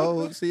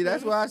whole. See,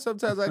 that's why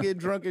sometimes I get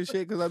drunk and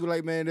shit because I be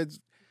like, man, that's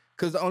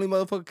because the only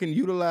motherfucker can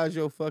utilize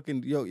your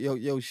fucking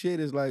your shit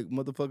is like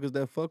motherfuckers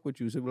that fuck with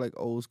you. So it be like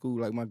old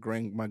school, like my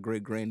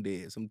great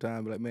granddad.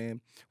 Sometimes be like,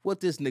 man, what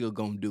this nigga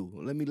gonna do?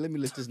 Let me let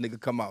this nigga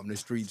come out in the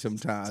street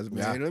sometimes,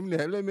 man.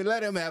 Yeah. Let me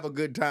let him have a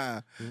good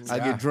time. I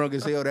get drunk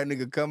as hell. That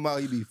nigga come out,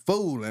 he be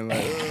fooling, like,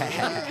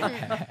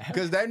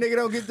 because that nigga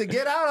don't get to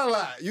get out a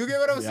lot. You get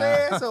what I'm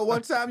saying? So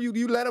one time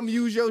you let him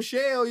use your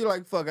shell, you're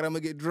like, fuck it, I'm gonna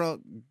get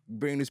drunk,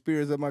 bring the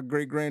spirits of my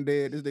great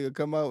granddad. This nigga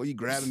come out, he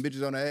grabbing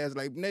bitches on the ass,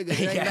 like, nigga, it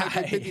ain't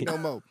 1950 no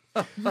more.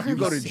 You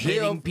go to He's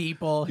jail. hitting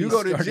people. You He's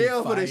go to starting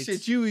jail for the fights.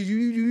 shit you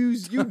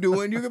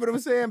doing. You get what I'm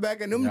saying? Back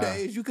in them Yeah.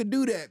 days, you could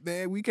do that,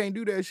 man. We can't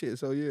do that shit.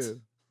 So yeah,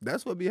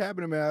 that's what be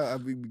happening, man. I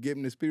be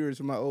getting the spirits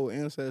of my old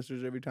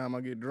ancestors every time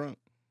I get drunk.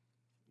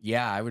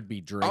 Yeah, I would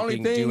be drinking,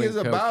 Only thing doing is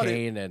about it-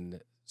 cocaine,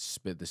 and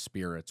the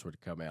spirits would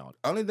come out.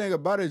 Only thing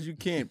about it is you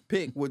can't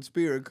pick what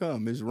spirit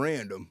come. It's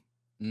random.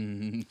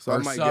 Mm-hmm. So I Are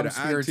might some get an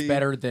spirits auntie.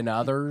 better than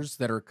others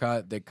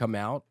that come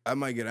out? I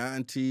might get an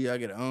auntie. I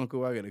get an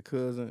uncle. I get a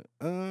cousin.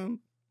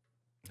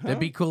 That'd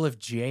be cool if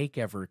Jake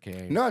ever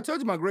came. No, I told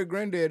you my great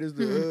granddad is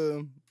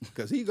the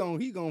cause he gon'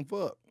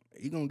 fuck.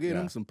 He gonna get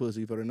Yeah. him some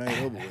pussy for the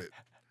night over with.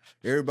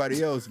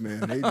 Everybody else, man,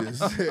 they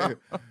just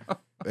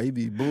they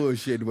be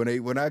bullshitting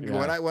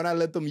when I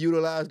let them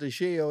utilize the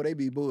shell, they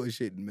be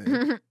bullshitting,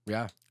 man.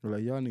 Yeah. They're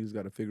like, y'all niggas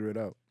gotta figure it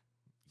out.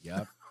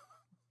 Yep.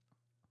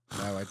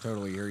 No, I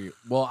totally hear you.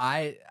 Well,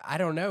 I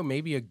don't know.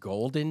 Maybe a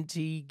golden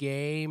tea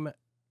game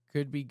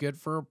could be good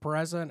for a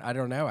present. I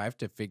don't know. I have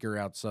to figure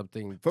out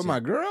something For to- my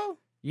girl?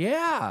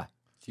 Yeah.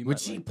 Would might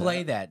she like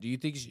play that? Do you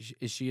think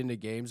is she into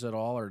games at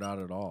all or not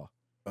at all?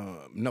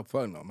 No,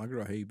 fuck no. My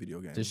girl hate video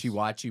games. Does she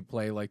watch you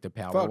play like the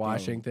power Fuck no.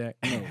 washing thing?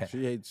 No,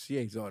 she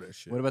hates all that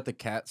shit. What about the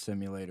cat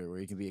simulator where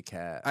you can be a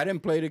cat? I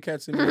didn't play the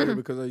cat simulator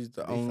because I used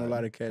to Be own a fun.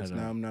 lot of cats. I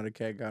know. Now I'm not a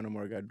cat guy no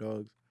more. I got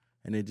dogs.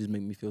 And it just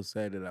made me feel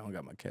sad that I don't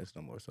got my cats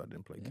no more, so I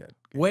didn't play cat.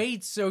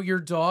 Wait, so your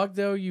dog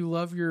though, you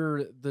love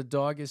the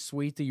dog is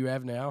sweet that you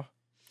have now?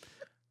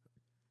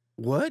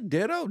 What?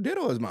 Ditto?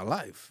 Ditto is my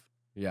life.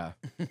 Yeah.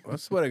 I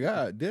swear to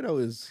God, Ditto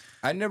is.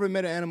 I never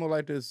met an animal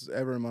like this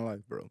ever in my life,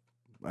 bro.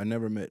 I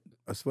never met.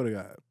 I swear to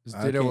God. Is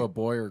I Ditto can't- a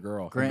boy or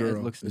girl? Grant, it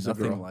girl. looks It's a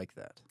nothing girl. like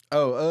that.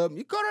 Oh,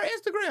 you go to her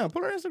Instagram.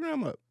 Pull her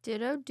Instagram up.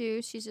 Ditto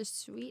do. She's a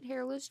sweet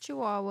hairless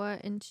chihuahua,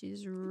 and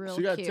she's real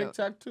She got cute.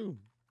 TikTok too.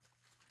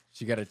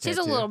 She got a She has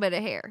a tattoo? little bit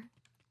of hair.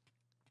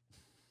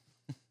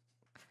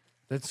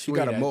 That's She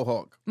got a sweet.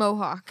 mohawk.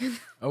 Mohawk.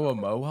 Oh, a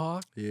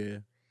mohawk? Yeah,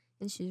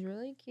 And she's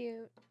really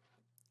cute.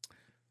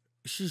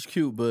 she's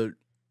cute, but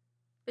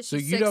But So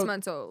she's you 6 don't-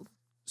 months old.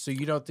 So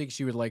you don't think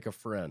she would like a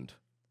friend?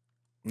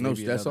 no,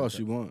 Maybe that's another all thing.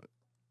 she wants.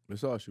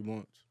 That's all she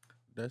wants.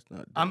 That's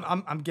not.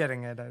 I'm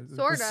getting it.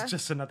 Sorta. This is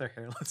just another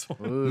hairless one.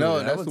 Ooh, No,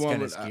 that that's one's the one.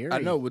 kinda With, scary. I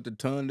know with the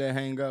tongue that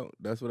hang out.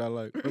 That's what I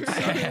like. Me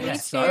too.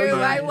 Sunburn.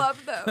 I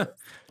love those.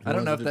 I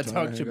don't know if Ones with that the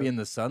tongue dog should hang be out. in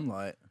the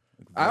sunlight.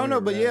 I don't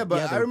know, but yeah, but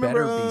yeah, I there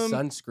remember. better be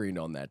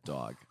sunscreen on that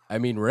dog. I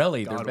mean,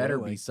 really, there God better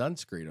willing. be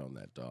sunscreen on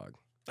that dog.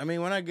 I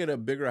mean, when I get a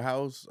bigger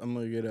house, I'm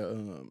gonna get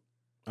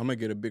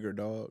a bigger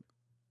dog.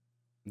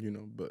 You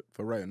know, but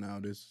for right now,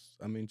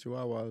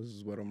 Chihuahuas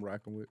is what I'm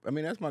rocking with. I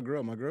mean, that's my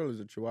girl. My girl is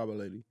a Chihuahua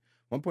lady.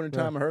 One point in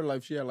time in her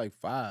life, she had like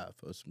 5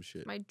 or some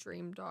shit. My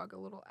dream dog, a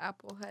little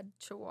applehead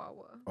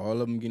Chihuahua. All of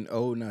them getting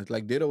old now.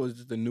 Like Ditto is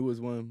just the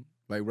newest one.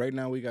 Like right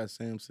now, we got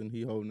Samson.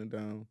 He holding it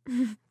down.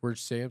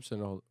 Where's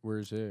Samson?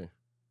 Where's he?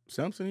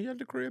 Samson, he at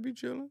the crib. He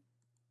chilling.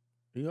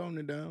 He holding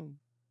it down.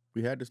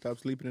 We had to stop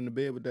sleeping in the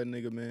bed with that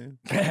nigga, man.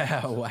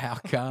 Well, how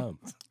come?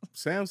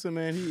 Samson,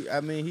 man,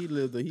 he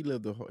lived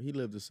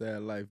a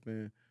sad life,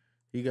 man.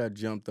 He got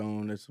jumped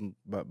on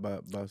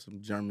by some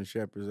German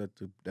shepherds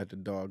at the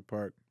dog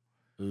park.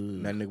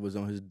 That nigga was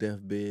on his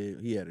deathbed.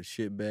 He had a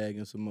shit bag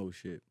and some more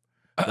shit.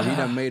 But he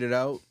done made it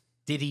out.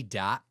 Did he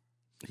die?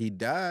 He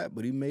died,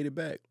 but he made it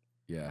back.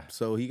 Yeah.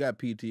 So he got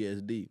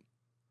PTSD.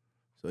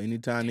 So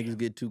anytime niggas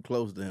get too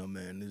close to him,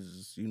 man, this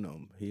is, he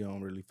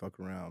don't really fuck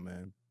around,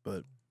 man.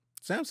 But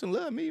Samson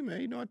love me, man.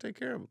 You know I take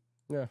care of him.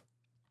 Yeah.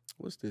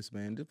 What's this,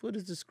 man? What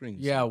is the screen?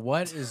 Yeah,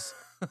 what is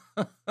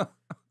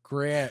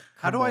Grant?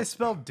 How do I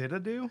spell Ditto?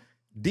 Ditto,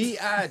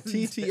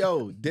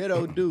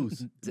 Ditto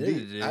Deuce.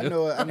 Ditto. I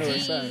know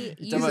it sounds.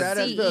 You see how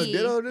that spelled? D-U-C-E.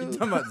 Ditto You Deuce?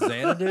 talking about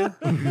Xanadu?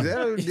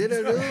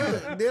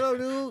 Ditto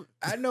Deuce.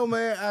 I know,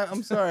 man.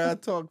 I'm sorry. I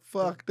talk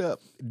fucked up.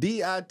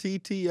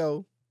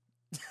 Ditto.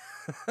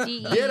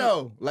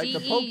 Ditto, like the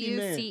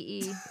Pokemon.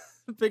 D-E-U-C-E.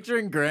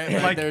 Picturing Grant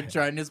like they're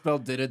trying to spell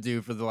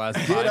Ditto for the last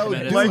 5 Ditto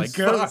minutes. Deuce. Like,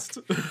 Ghost.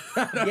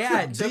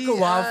 Yeah, it took a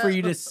while for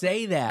you to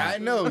say that. I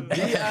know.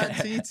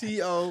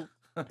 Ditto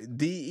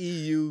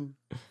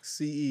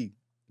Deuce.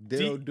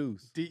 Ditto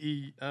Deuce.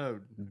 D-E-O.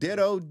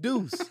 Ditto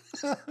Deuce.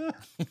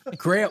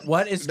 Grant,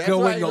 what is That's why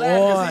going he laughed,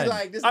 'cause on? he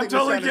like, this I'm nigga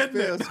totally trying to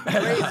getting it. spell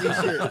some crazy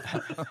shit.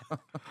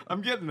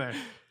 I'm getting there.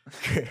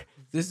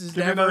 This has Give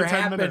me never another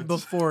 10 happened minutes.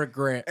 before,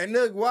 Grant. And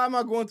look, why am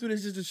I going through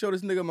this just to show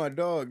this nigga my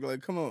dog?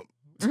 Like, come on.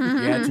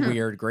 Yeah, it's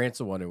weird. Grant's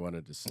the one who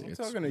wanted to see I'm it.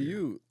 talking to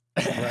you.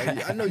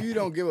 Like, I know you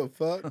don't give a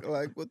fuck.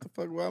 Like, what the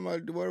fuck? Why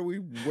are we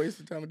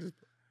wasting time with this?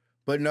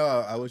 But no,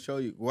 I will show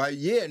you. Why?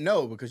 Yeah,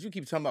 no, because you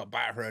keep talking about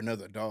buy her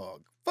another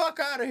dog. Fuck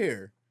out of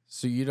here.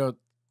 So you don't,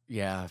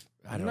 yeah,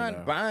 I I'm don't not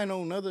know. buying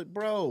no another,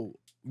 bro.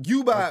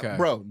 You buy, Okay.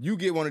 bro. You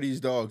get one of these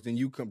dogs, then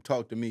you come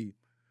talk to me.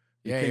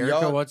 Yeah, Can Erica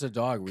y'all- wants a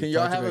dog. We Can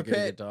y'all talked have a about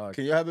getting pet? dog.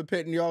 Can y'all have a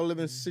pet in y'all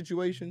living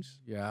situations?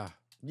 Yeah.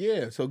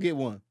 Yeah, so get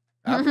one.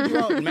 I'll put you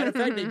on.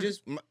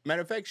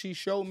 Matter of fact, she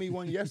showed me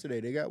one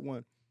yesterday. They got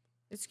one.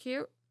 It's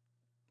cute.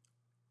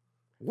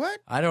 What?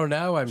 I don't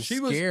know. I'm She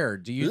was-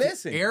 scared. Do you,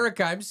 Listen.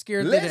 Erica? I'm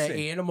scared that Listen. an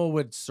animal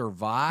would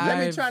survive.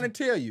 Let me try to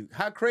tell you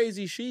how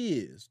crazy she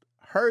is.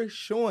 Her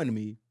showing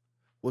me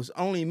was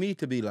only me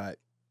to be like,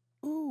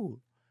 ooh.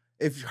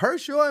 If her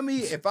showing me,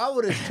 if I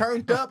would have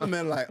turned up and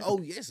been like, oh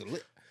yes,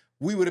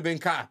 we would have been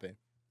copping.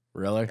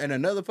 Really? And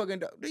another fucking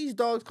dog. These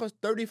dogs cost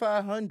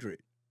 $3,500.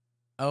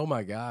 Oh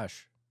my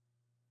gosh.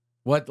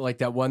 What, like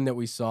that one that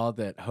we saw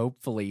that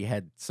hopefully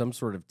had some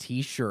sort of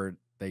T-shirt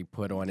they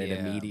put on it Yeah.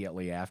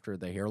 immediately after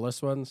the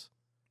hairless ones?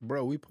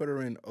 Bro, we put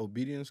her in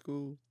obedience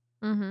school.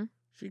 Mm-hmm.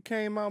 She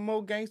came out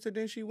more gangster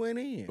than she went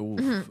in.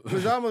 Oof. It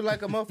was almost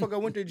like a motherfucker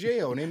went to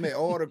jail and they met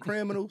all the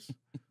criminals.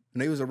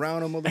 And they was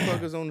around them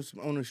motherfuckers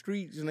on the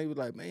streets and they was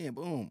like, man,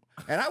 boom.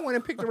 And I went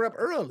and picked her up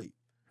early.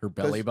 Her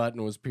belly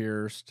button was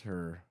pierced.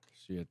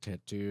 She had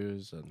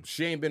tattoos and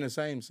She ain't been the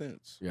same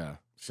since. yeah.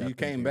 She septum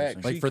came back.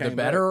 piercing. Like She for the came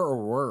better back.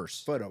 or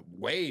worse? For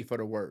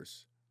the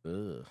worse.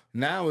 Ugh.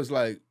 Now it's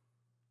like,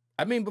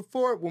 I mean,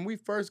 before when we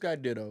first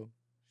got Ditto,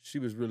 she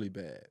was really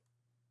bad.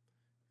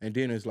 And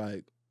then it's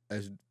like,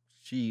 as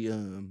she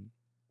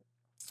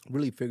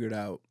really figured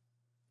out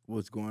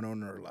what's going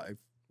on in her life,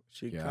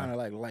 she Yeah. kind of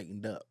like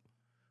lightened up.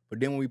 But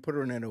then when we put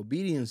her in that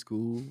obedience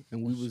school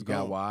and we was She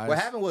got gone, wise. what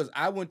happened was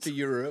I went to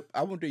Europe.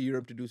 I went to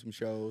Europe to do some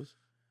shows.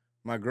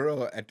 My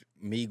girl, at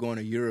me going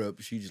to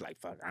Europe, she just like,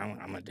 fuck, I'm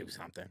gonna do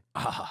something.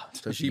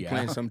 So she Yeah.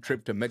 planned some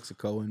trip to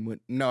Mexico and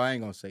went. No, I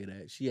ain't gonna say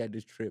that. She had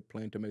this trip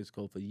planned to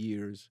Mexico for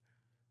years,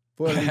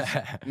 for at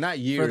least, not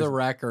years, For the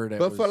record, it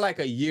but was, for like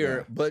a year.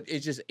 yeah. But it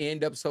just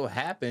end up so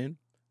happened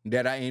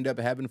that I end up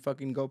having to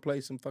fucking go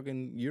play some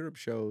fucking Europe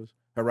shows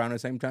around the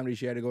same time that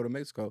she had to go to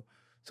Mexico.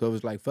 So it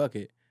was like, fuck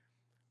it.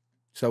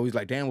 So he's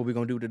like, damn, what we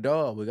gonna do with the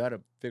dog? We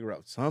gotta figure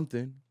out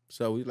something.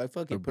 So he's like,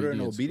 fuck it, put her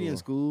in Obedience obedience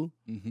school.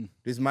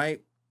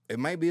 It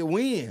might be a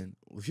win.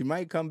 She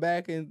might come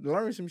back and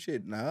learn some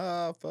shit.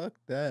 Nah, fuck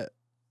that.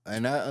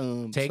 And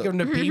I Take so- him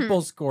to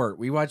People's Court.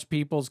 We watch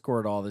People's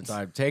Court all the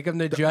time. Take him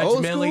to The Judge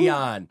old school?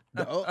 Million.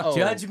 oh,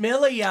 Judge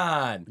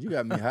Million. You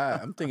got me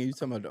high. I'm thinking you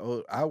talking about the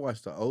old. I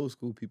watched the old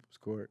school People's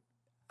Court.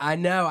 I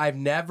know. I've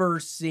never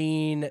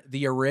seen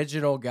the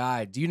original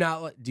guy. Do you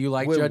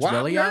like With Judge Wapner?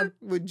 Million?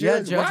 With Yeah,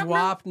 Judge Judge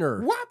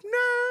Wapner? Wapner.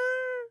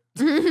 Wapner.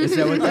 Is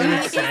that what they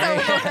would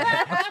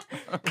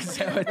say? Is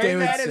that what they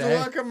would That is say?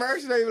 one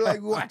commercial. They were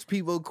like, watch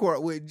people in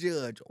court with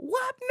Judge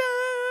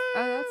Wapner. Oh,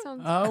 that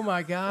sounds. Oh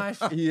my gosh.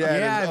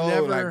 Yeah, I've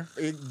never.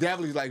 Like, it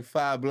definitely like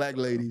 5 black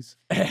ladies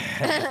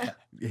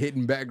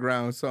hitting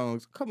background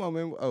songs. Come on,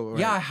 man. Oh, right.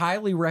 Yeah, I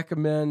highly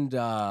recommend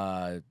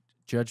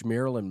Judge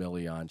Marilyn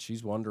Millian.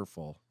 She's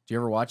wonderful. Do you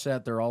ever watch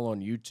that? They're all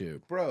on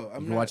YouTube. Bro,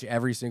 You can watch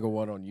every single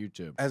one on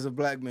YouTube. As a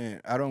black man,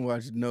 I don't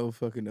watch no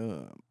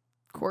fucking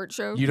Court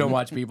show. You don't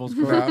watch People's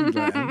Bro, Court?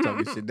 I'm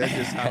talking shit. That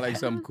just sounds like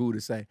something cool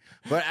to say.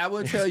 But I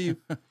will tell you,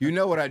 you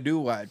know what I do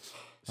watch?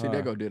 See,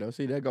 there go Ditto.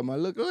 See, there go my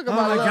look. Look at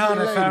my lovely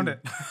lady. I found it.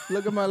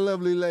 Look at my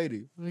lovely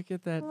lady. Look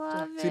at that.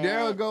 Love See,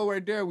 there we it. go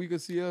right there. We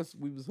could see us.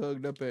 We was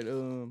hugged up at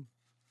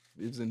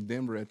it was in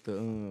Denver at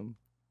the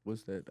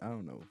what's that? I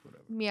don't know.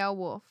 Whatever. Meow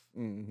Wolf.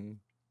 Mm-hmm.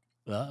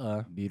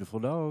 Beautiful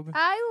dog.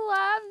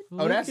 I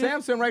love Oh, that's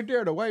Samson right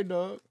there, the white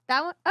dog.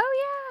 that one. Oh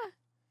yeah.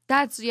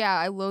 That's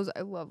I love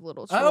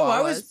little chihuahuas. Oh,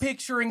 I was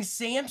picturing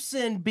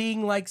Samson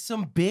being like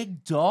some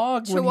big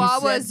dog when Chihuahuas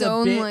he said the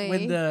only.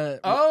 when the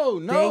Oh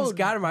no, things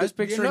got him. I was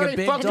picturing they a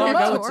big fucked dog. him Oh,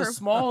 up. it's a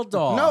small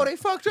dog. No, they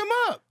fucked him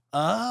up.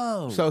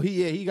 Oh, So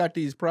he got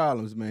these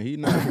problems, man. He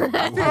not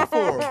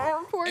for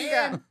him. Poor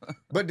guy.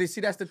 But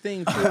see, that's the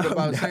thing to it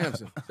about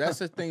Samson. That's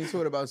the thing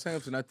to it about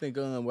Samson. I think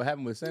what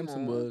happened with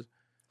Samson was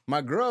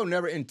my girl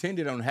never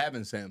intended on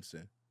having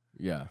Samson.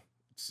 yeah.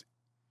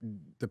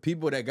 The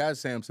people that got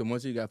Samson,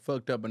 once he got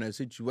fucked up in that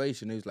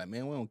situation, they was like,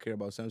 man, we don't care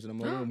about Samson no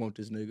more. We don't want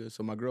this nigga.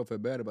 So my girl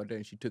felt bad about that,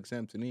 and she took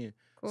Samson in.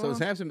 So Cool.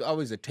 Samson was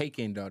always a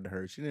take-in dog to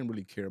her. She didn't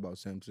really care about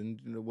Samson,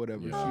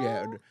 whatever. Yeah. She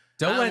had.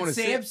 Don't I let wanna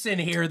say- Samson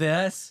hear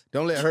this.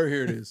 Don't let her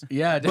hear this.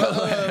 Yeah.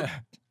 Don't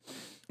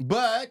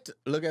But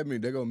look at me.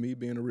 There go me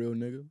being a real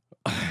nigga.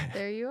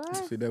 There you are.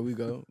 See, there we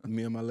go.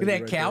 Me and my Look lady at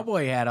that right there.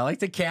 cowboy hat. I like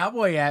the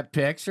cowboy hat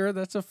picture.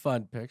 That's a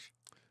fun picture.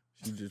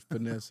 She just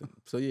finessing.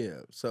 So yeah.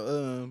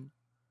 So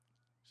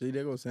see,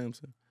 there goes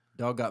Samson.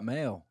 Dog got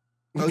mail.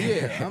 Oh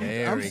yeah, I'm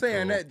Very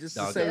saying cool. that just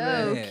to Dog say got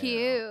that. So Yeah.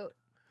 cute.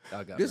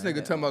 Dog got This nigga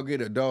mail. talking about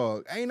get a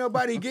dog. Ain't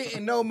nobody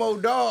getting no more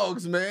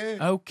dogs,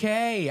 man.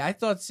 Okay, I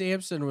thought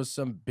Samson was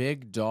some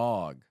big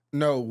dog.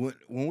 No,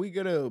 when we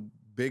get a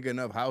big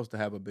enough house to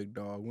have a big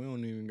dog, we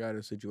don't even got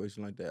a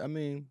situation like that. I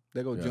mean,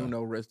 there go Yeah.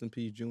 Juno. Rest in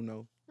peace,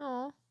 Juno.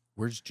 Aw.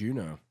 Where's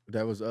Juno?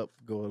 That was up.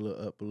 Go a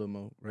little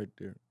more right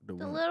there. The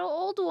little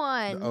old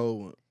one. The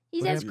old one. He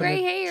What has happened gray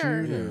to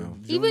hair. Juno?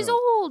 He was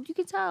old. You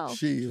could tell.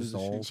 She She's is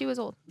old. She was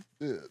old.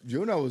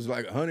 Juno was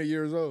like 100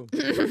 years old.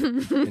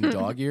 In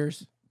dog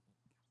years?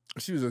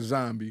 She was a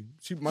zombie.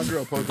 My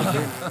girl supposed to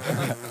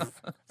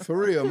been, for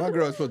real. My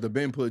girl supposed to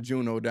been put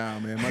Juno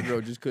down, man. My girl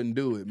just couldn't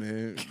do it,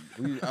 man.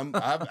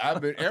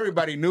 I've been.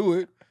 Everybody knew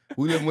it.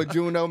 We living with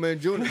Juno, man.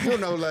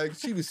 Juno, like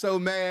she was so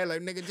mad,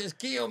 like nigga, just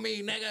kill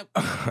me, nigga.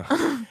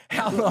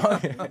 How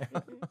long?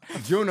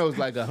 Juno's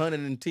like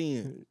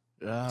 110.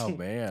 Oh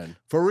man.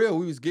 For real,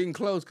 we was getting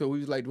close because we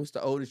was like, what's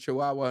the oldest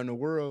Chihuahua in the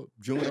world?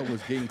 Juno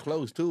was getting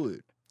close to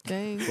it.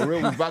 Dang. For real,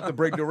 we was about to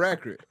break the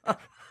record.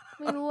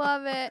 We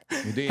love it.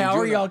 And then How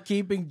are Juno- y'all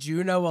keeping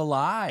Juno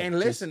alive? And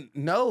listen,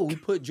 no, we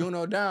put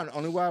Juno down.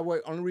 Only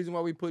reason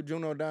why we put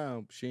Juno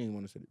down, she didn't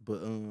want to say it,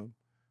 but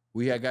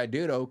we had got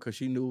Ditto because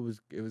she knew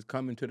it was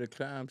coming to the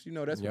times. You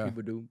know, that's what Yeah.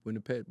 people do when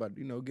the pet, but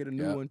get a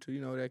new Yeah. one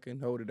to that can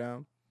hold it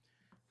down.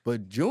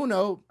 But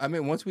Juno, I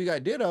mean, once we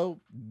got Ditto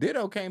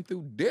came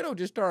through. Ditto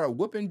just started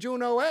whooping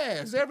Juno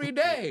ass every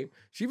day.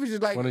 She was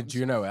just like, wanted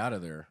Juno out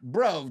of there.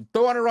 bro,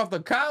 throwing her off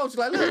the couch.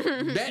 Like,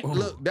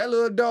 look, that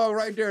little dog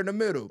right there in the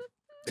middle.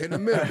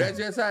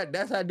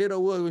 That's how Ditto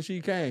was when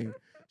she came.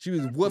 She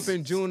was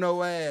whooping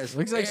Juno ass.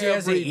 Looks like she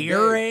has an every day.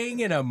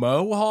 earring and a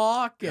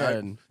mohawk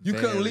and You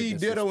couldn't leave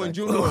Ditto and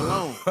Juno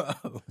alone.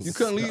 You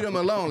couldn't leave them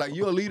alone. Like,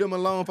 you'll leave them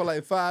alone for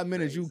like 5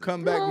 minutes. You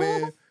come back,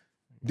 man.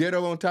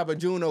 Ditto on top of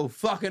Juno,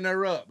 fucking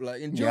her up.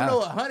 Like, and Juno,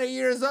 100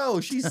 years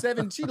old. She's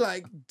 7. She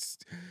like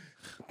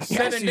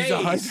 7 she's days.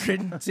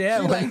 110.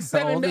 She like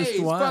 7 oldest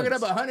days. ones. Fucking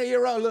up a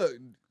 100-year-old. Look,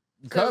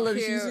 color.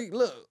 cute.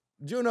 Look,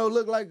 Juno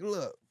look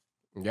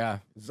Yeah.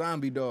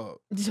 zombie dog.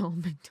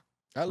 Zombie.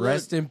 I love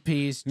Rest in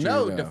peace,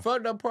 Juno. No, the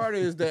fucked up part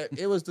is that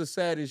it was the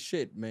saddest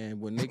shit, man,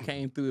 when they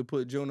came through and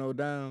put Juno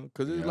down.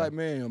 Because it was like,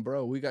 man,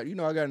 bro, we got, I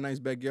got a nice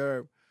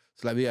backyard.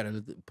 It's like we got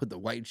to put the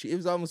white shit. It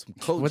was almost some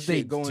coat Would they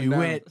shit going do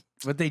down. it?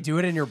 Would they do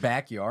it in your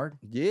backyard?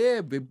 Yeah,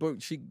 the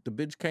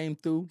bitch came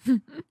through,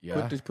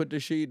 Yeah. put the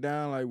sheet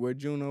down, like where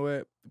Juno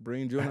at,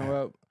 bring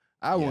Juno up.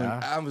 I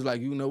was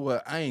like, you know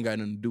what? I ain't got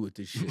nothing to do with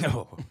this shit.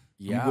 No.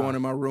 Yeah. I'm going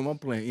in my room. I'm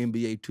playing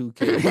NBA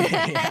 2K.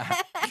 Yeah.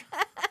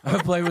 I'm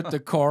gonna play with the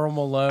Carl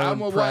Malone I'm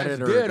gonna watch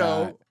Predator Ditto.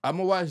 guy. I'm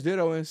gonna watch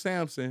Ditto and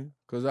Samson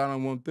because I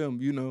don't want them.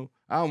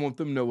 I don't want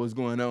them to know what's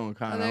going on.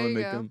 Kind of, there I want you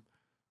to make go. them.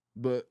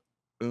 But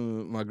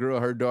my girl,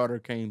 her daughter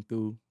came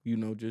through.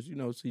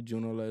 See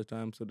Juno last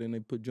time. So then they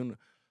put Juno.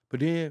 But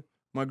then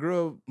my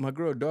girl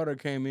daughter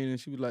came in and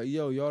she was like,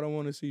 "Yo, y'all don't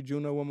want to see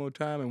Juno one more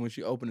time?" And when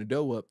she opened the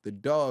door up, the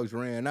dogs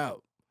ran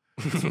out.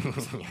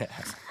 Yeah.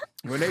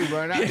 When they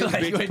run out, this Like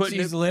bitch when putting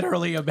she's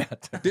literally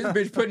about to. this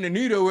bitch putting the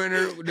needle in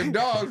her. The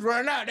dogs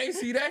run out. They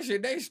see that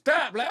shit. They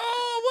stop. Like,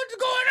 oh, what's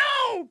going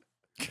on?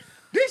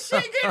 This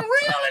shit getting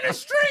real in the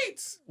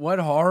streets. What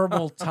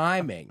horrible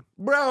timing.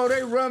 Bro,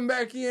 they run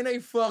back in, they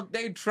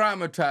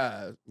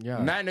traumatized.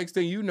 Yeah. Now next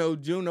thing you know,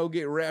 Juno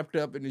get wrapped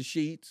up in the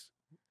sheets.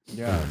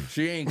 Yeah.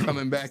 She ain't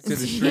coming back to the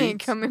streets. She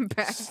ain't coming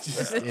back to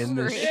the in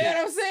the streets. You know what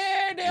I'm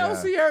saying? They don't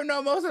see her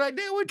no more. So like,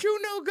 damn, what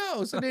Juno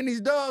go? So then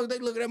these dogs, they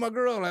looking at my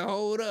girl like,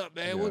 hold up,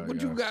 man.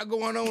 What you got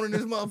going on in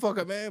this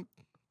motherfucker, man?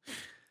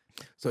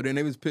 So then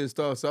they was pissed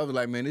off. So I was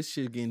like, man, this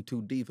shit getting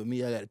too deep for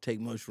me. I got to take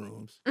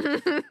mushrooms.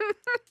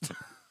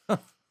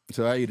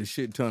 So I eat a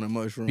shit ton of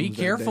mushrooms. Be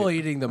careful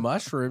eating the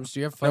mushrooms.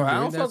 Do you have fun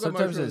doing that?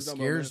 Sometimes it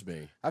scares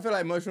me. I feel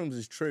like mushrooms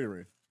is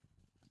triggering.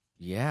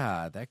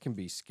 Yeah, that can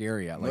be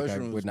scary. I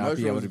would not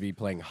be able to be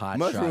playing hot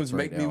shots. Mushrooms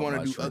right make me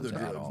want to do other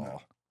drugs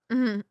now.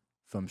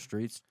 From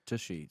streets to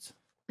sheets.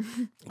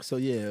 So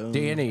yeah,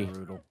 Danny,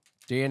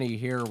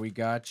 here we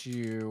got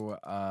you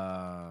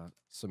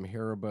some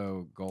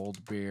Haribo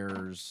Gold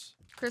Bears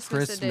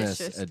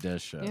Christmas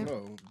edition. Yeah.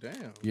 Oh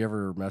damn! You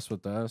ever mess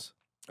with those?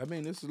 I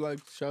mean, this is like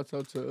shouts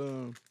out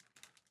to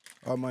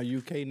all my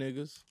UK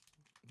niggas.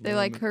 They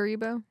like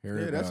Haribo?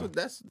 Yeah,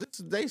 that's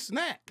they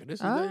snack.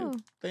 This is their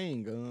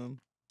thing.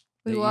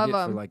 We they love eat it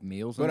them for like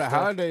meals. But and a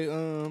stuff? holiday.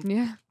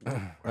 Yeah.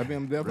 I mean,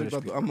 I'm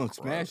definitely I'm gonna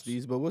smash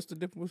these. But what's the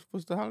difference?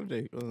 What's the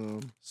holiday?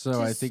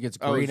 So I think it's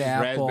green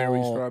apple,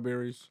 raspberry,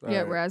 strawberries.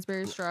 Yeah,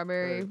 raspberry,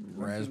 strawberry.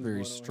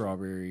 Raspberry,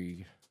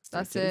 strawberry.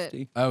 That's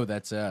it. Oh,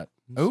 that's it.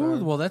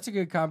 Oh, well, that's a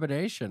good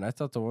combination. I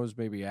thought the one was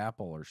maybe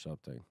apple or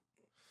something.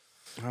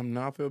 I'm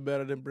not feel bad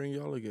I didn't bring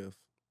y'all a gift.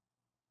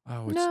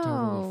 Oh, it's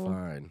totally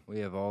fine. We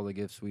have all the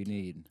gifts we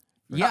need.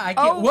 Yeah, I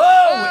get.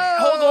 Whoa!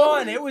 Hold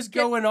on, it was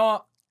going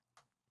off.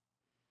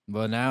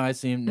 Well, now it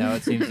seems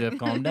to have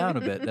calmed down a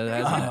bit.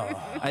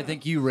 I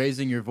think you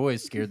raising your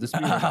voice scared the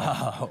spirit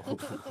off.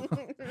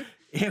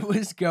 It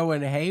was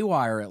going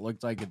haywire, it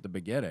looked like at the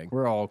beginning.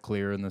 We're all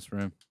clear in this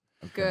room.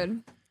 Okay.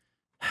 Good.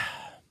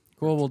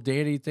 Cool. Well,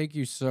 Danny, thank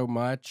you so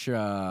much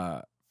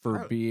for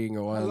being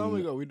on. How long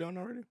ago? We done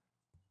already?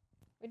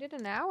 We did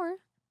an hour.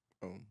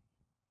 Oh.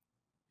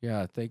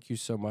 Yeah, thank you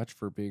so much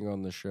for being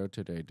on the show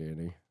today,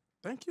 Danny.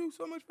 Thank you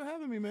so much for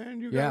having me, man.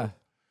 You yeah.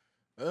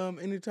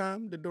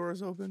 Anytime the door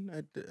is open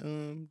at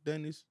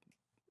Danny's,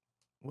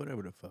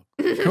 whatever the fuck.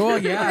 Cool.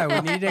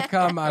 Yeah, we need to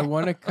come. I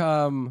want to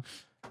come.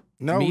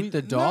 Meet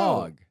the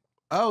dog.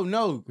 No. Oh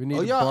no, we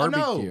need y'all,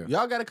 barbecue.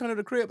 Y'all gotta come to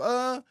the crib.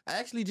 I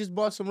actually just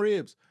bought some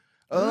ribs.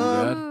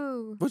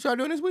 What y'all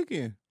doing this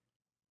weekend?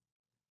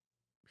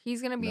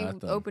 He's gonna be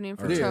opening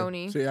for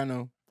Tony. See, I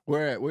know.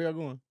 Where y'all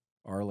going?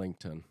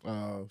 Arlington.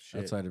 Oh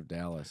shit. Outside of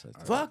Dallas.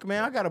 Fuck,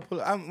 man, I gotta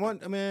pull. I'm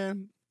gonna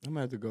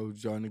have to go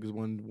with y'all niggas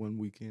one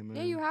weekend, man.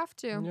 Yeah, you have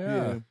to.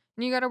 Yeah. And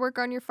you gotta work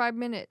on your 5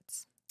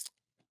 minutes.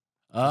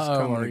 It's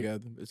coming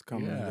together. It's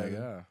coming together.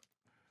 Yeah.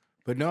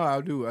 But no, I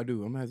do. I'm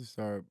gonna have to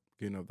start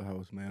getting up the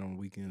house, man, on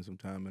weekends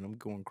sometime, and I'm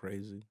going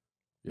crazy.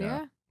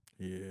 Yeah.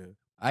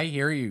 I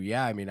hear you.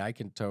 Yeah, I mean, I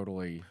can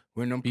totally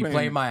when I'm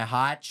playing my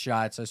hot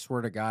shots. I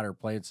swear to God, or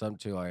playing something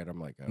too late. I'm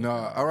like, oh, no,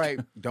 God. all right,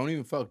 don't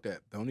even fuck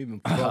that. Don't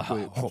even fuck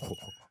with.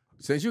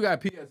 Since you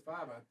got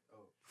PS5,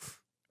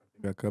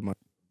 I cut my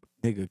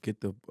nigga. Get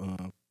the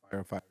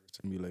firefighter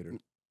simulator.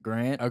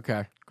 Grant.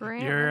 Okay.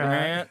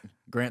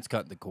 Grant's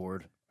cutting the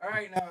cord. All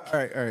right, now. All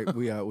right.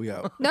 We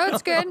out. No,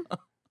 it's good.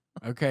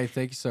 Okay,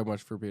 thank you so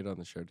much for being on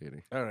the show,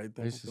 Danny. All right,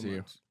 nice to see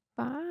you.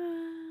 Bye.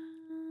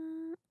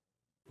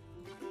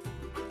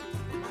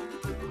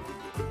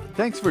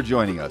 Thanks for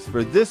joining us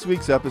for this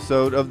week's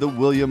episode of The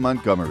William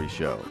Montgomery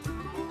Show.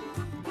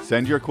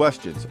 Send your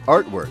questions,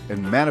 artwork,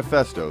 and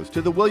manifestos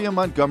to The William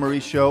Montgomery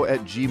Show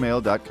at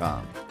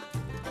gmail.com.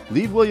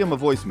 Leave William a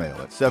voicemail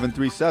at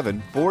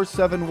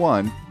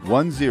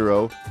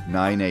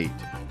 737-471-1098.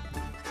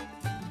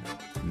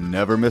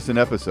 Never miss an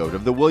episode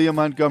of The William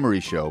Montgomery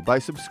Show by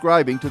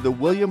subscribing to The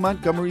William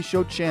Montgomery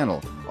Show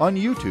channel on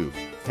YouTube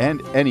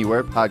and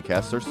anywhere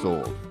podcasts are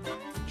sold.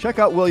 Check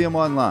out William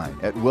online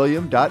at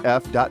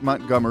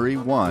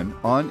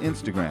william.f.montgomery1 on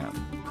Instagram.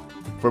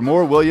 For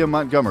more William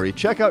Montgomery,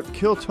 check out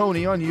Kill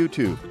Tony on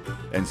YouTube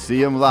and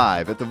see him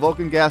live at the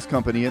Vulcan Gas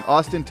Company in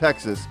Austin,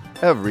 Texas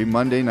every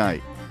Monday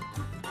night.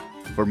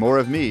 For more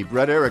of me,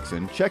 Brett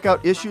Erickson, check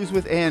out Issues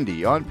with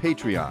Andy on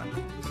Patreon.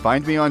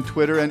 Find me on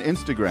Twitter and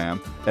Instagram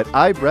at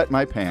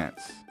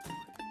IBrettMyPants.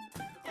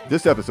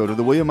 This episode of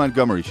The William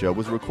Montgomery Show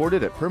was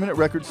recorded at Permanent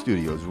Record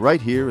Studios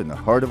right here in the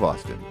heart of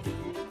Austin.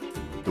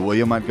 The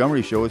William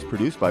Montgomery Show is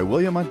produced by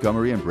William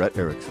Montgomery and Brett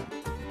Erickson.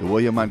 The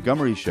William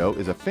Montgomery Show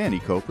is a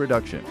FannieCo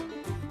production.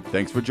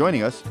 Thanks for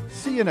joining us.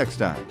 See you next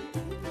time.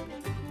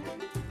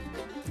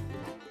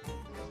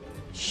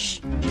 Shh,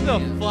 who the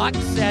fuck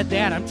said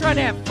that? I'm trying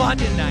to have fun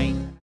tonight.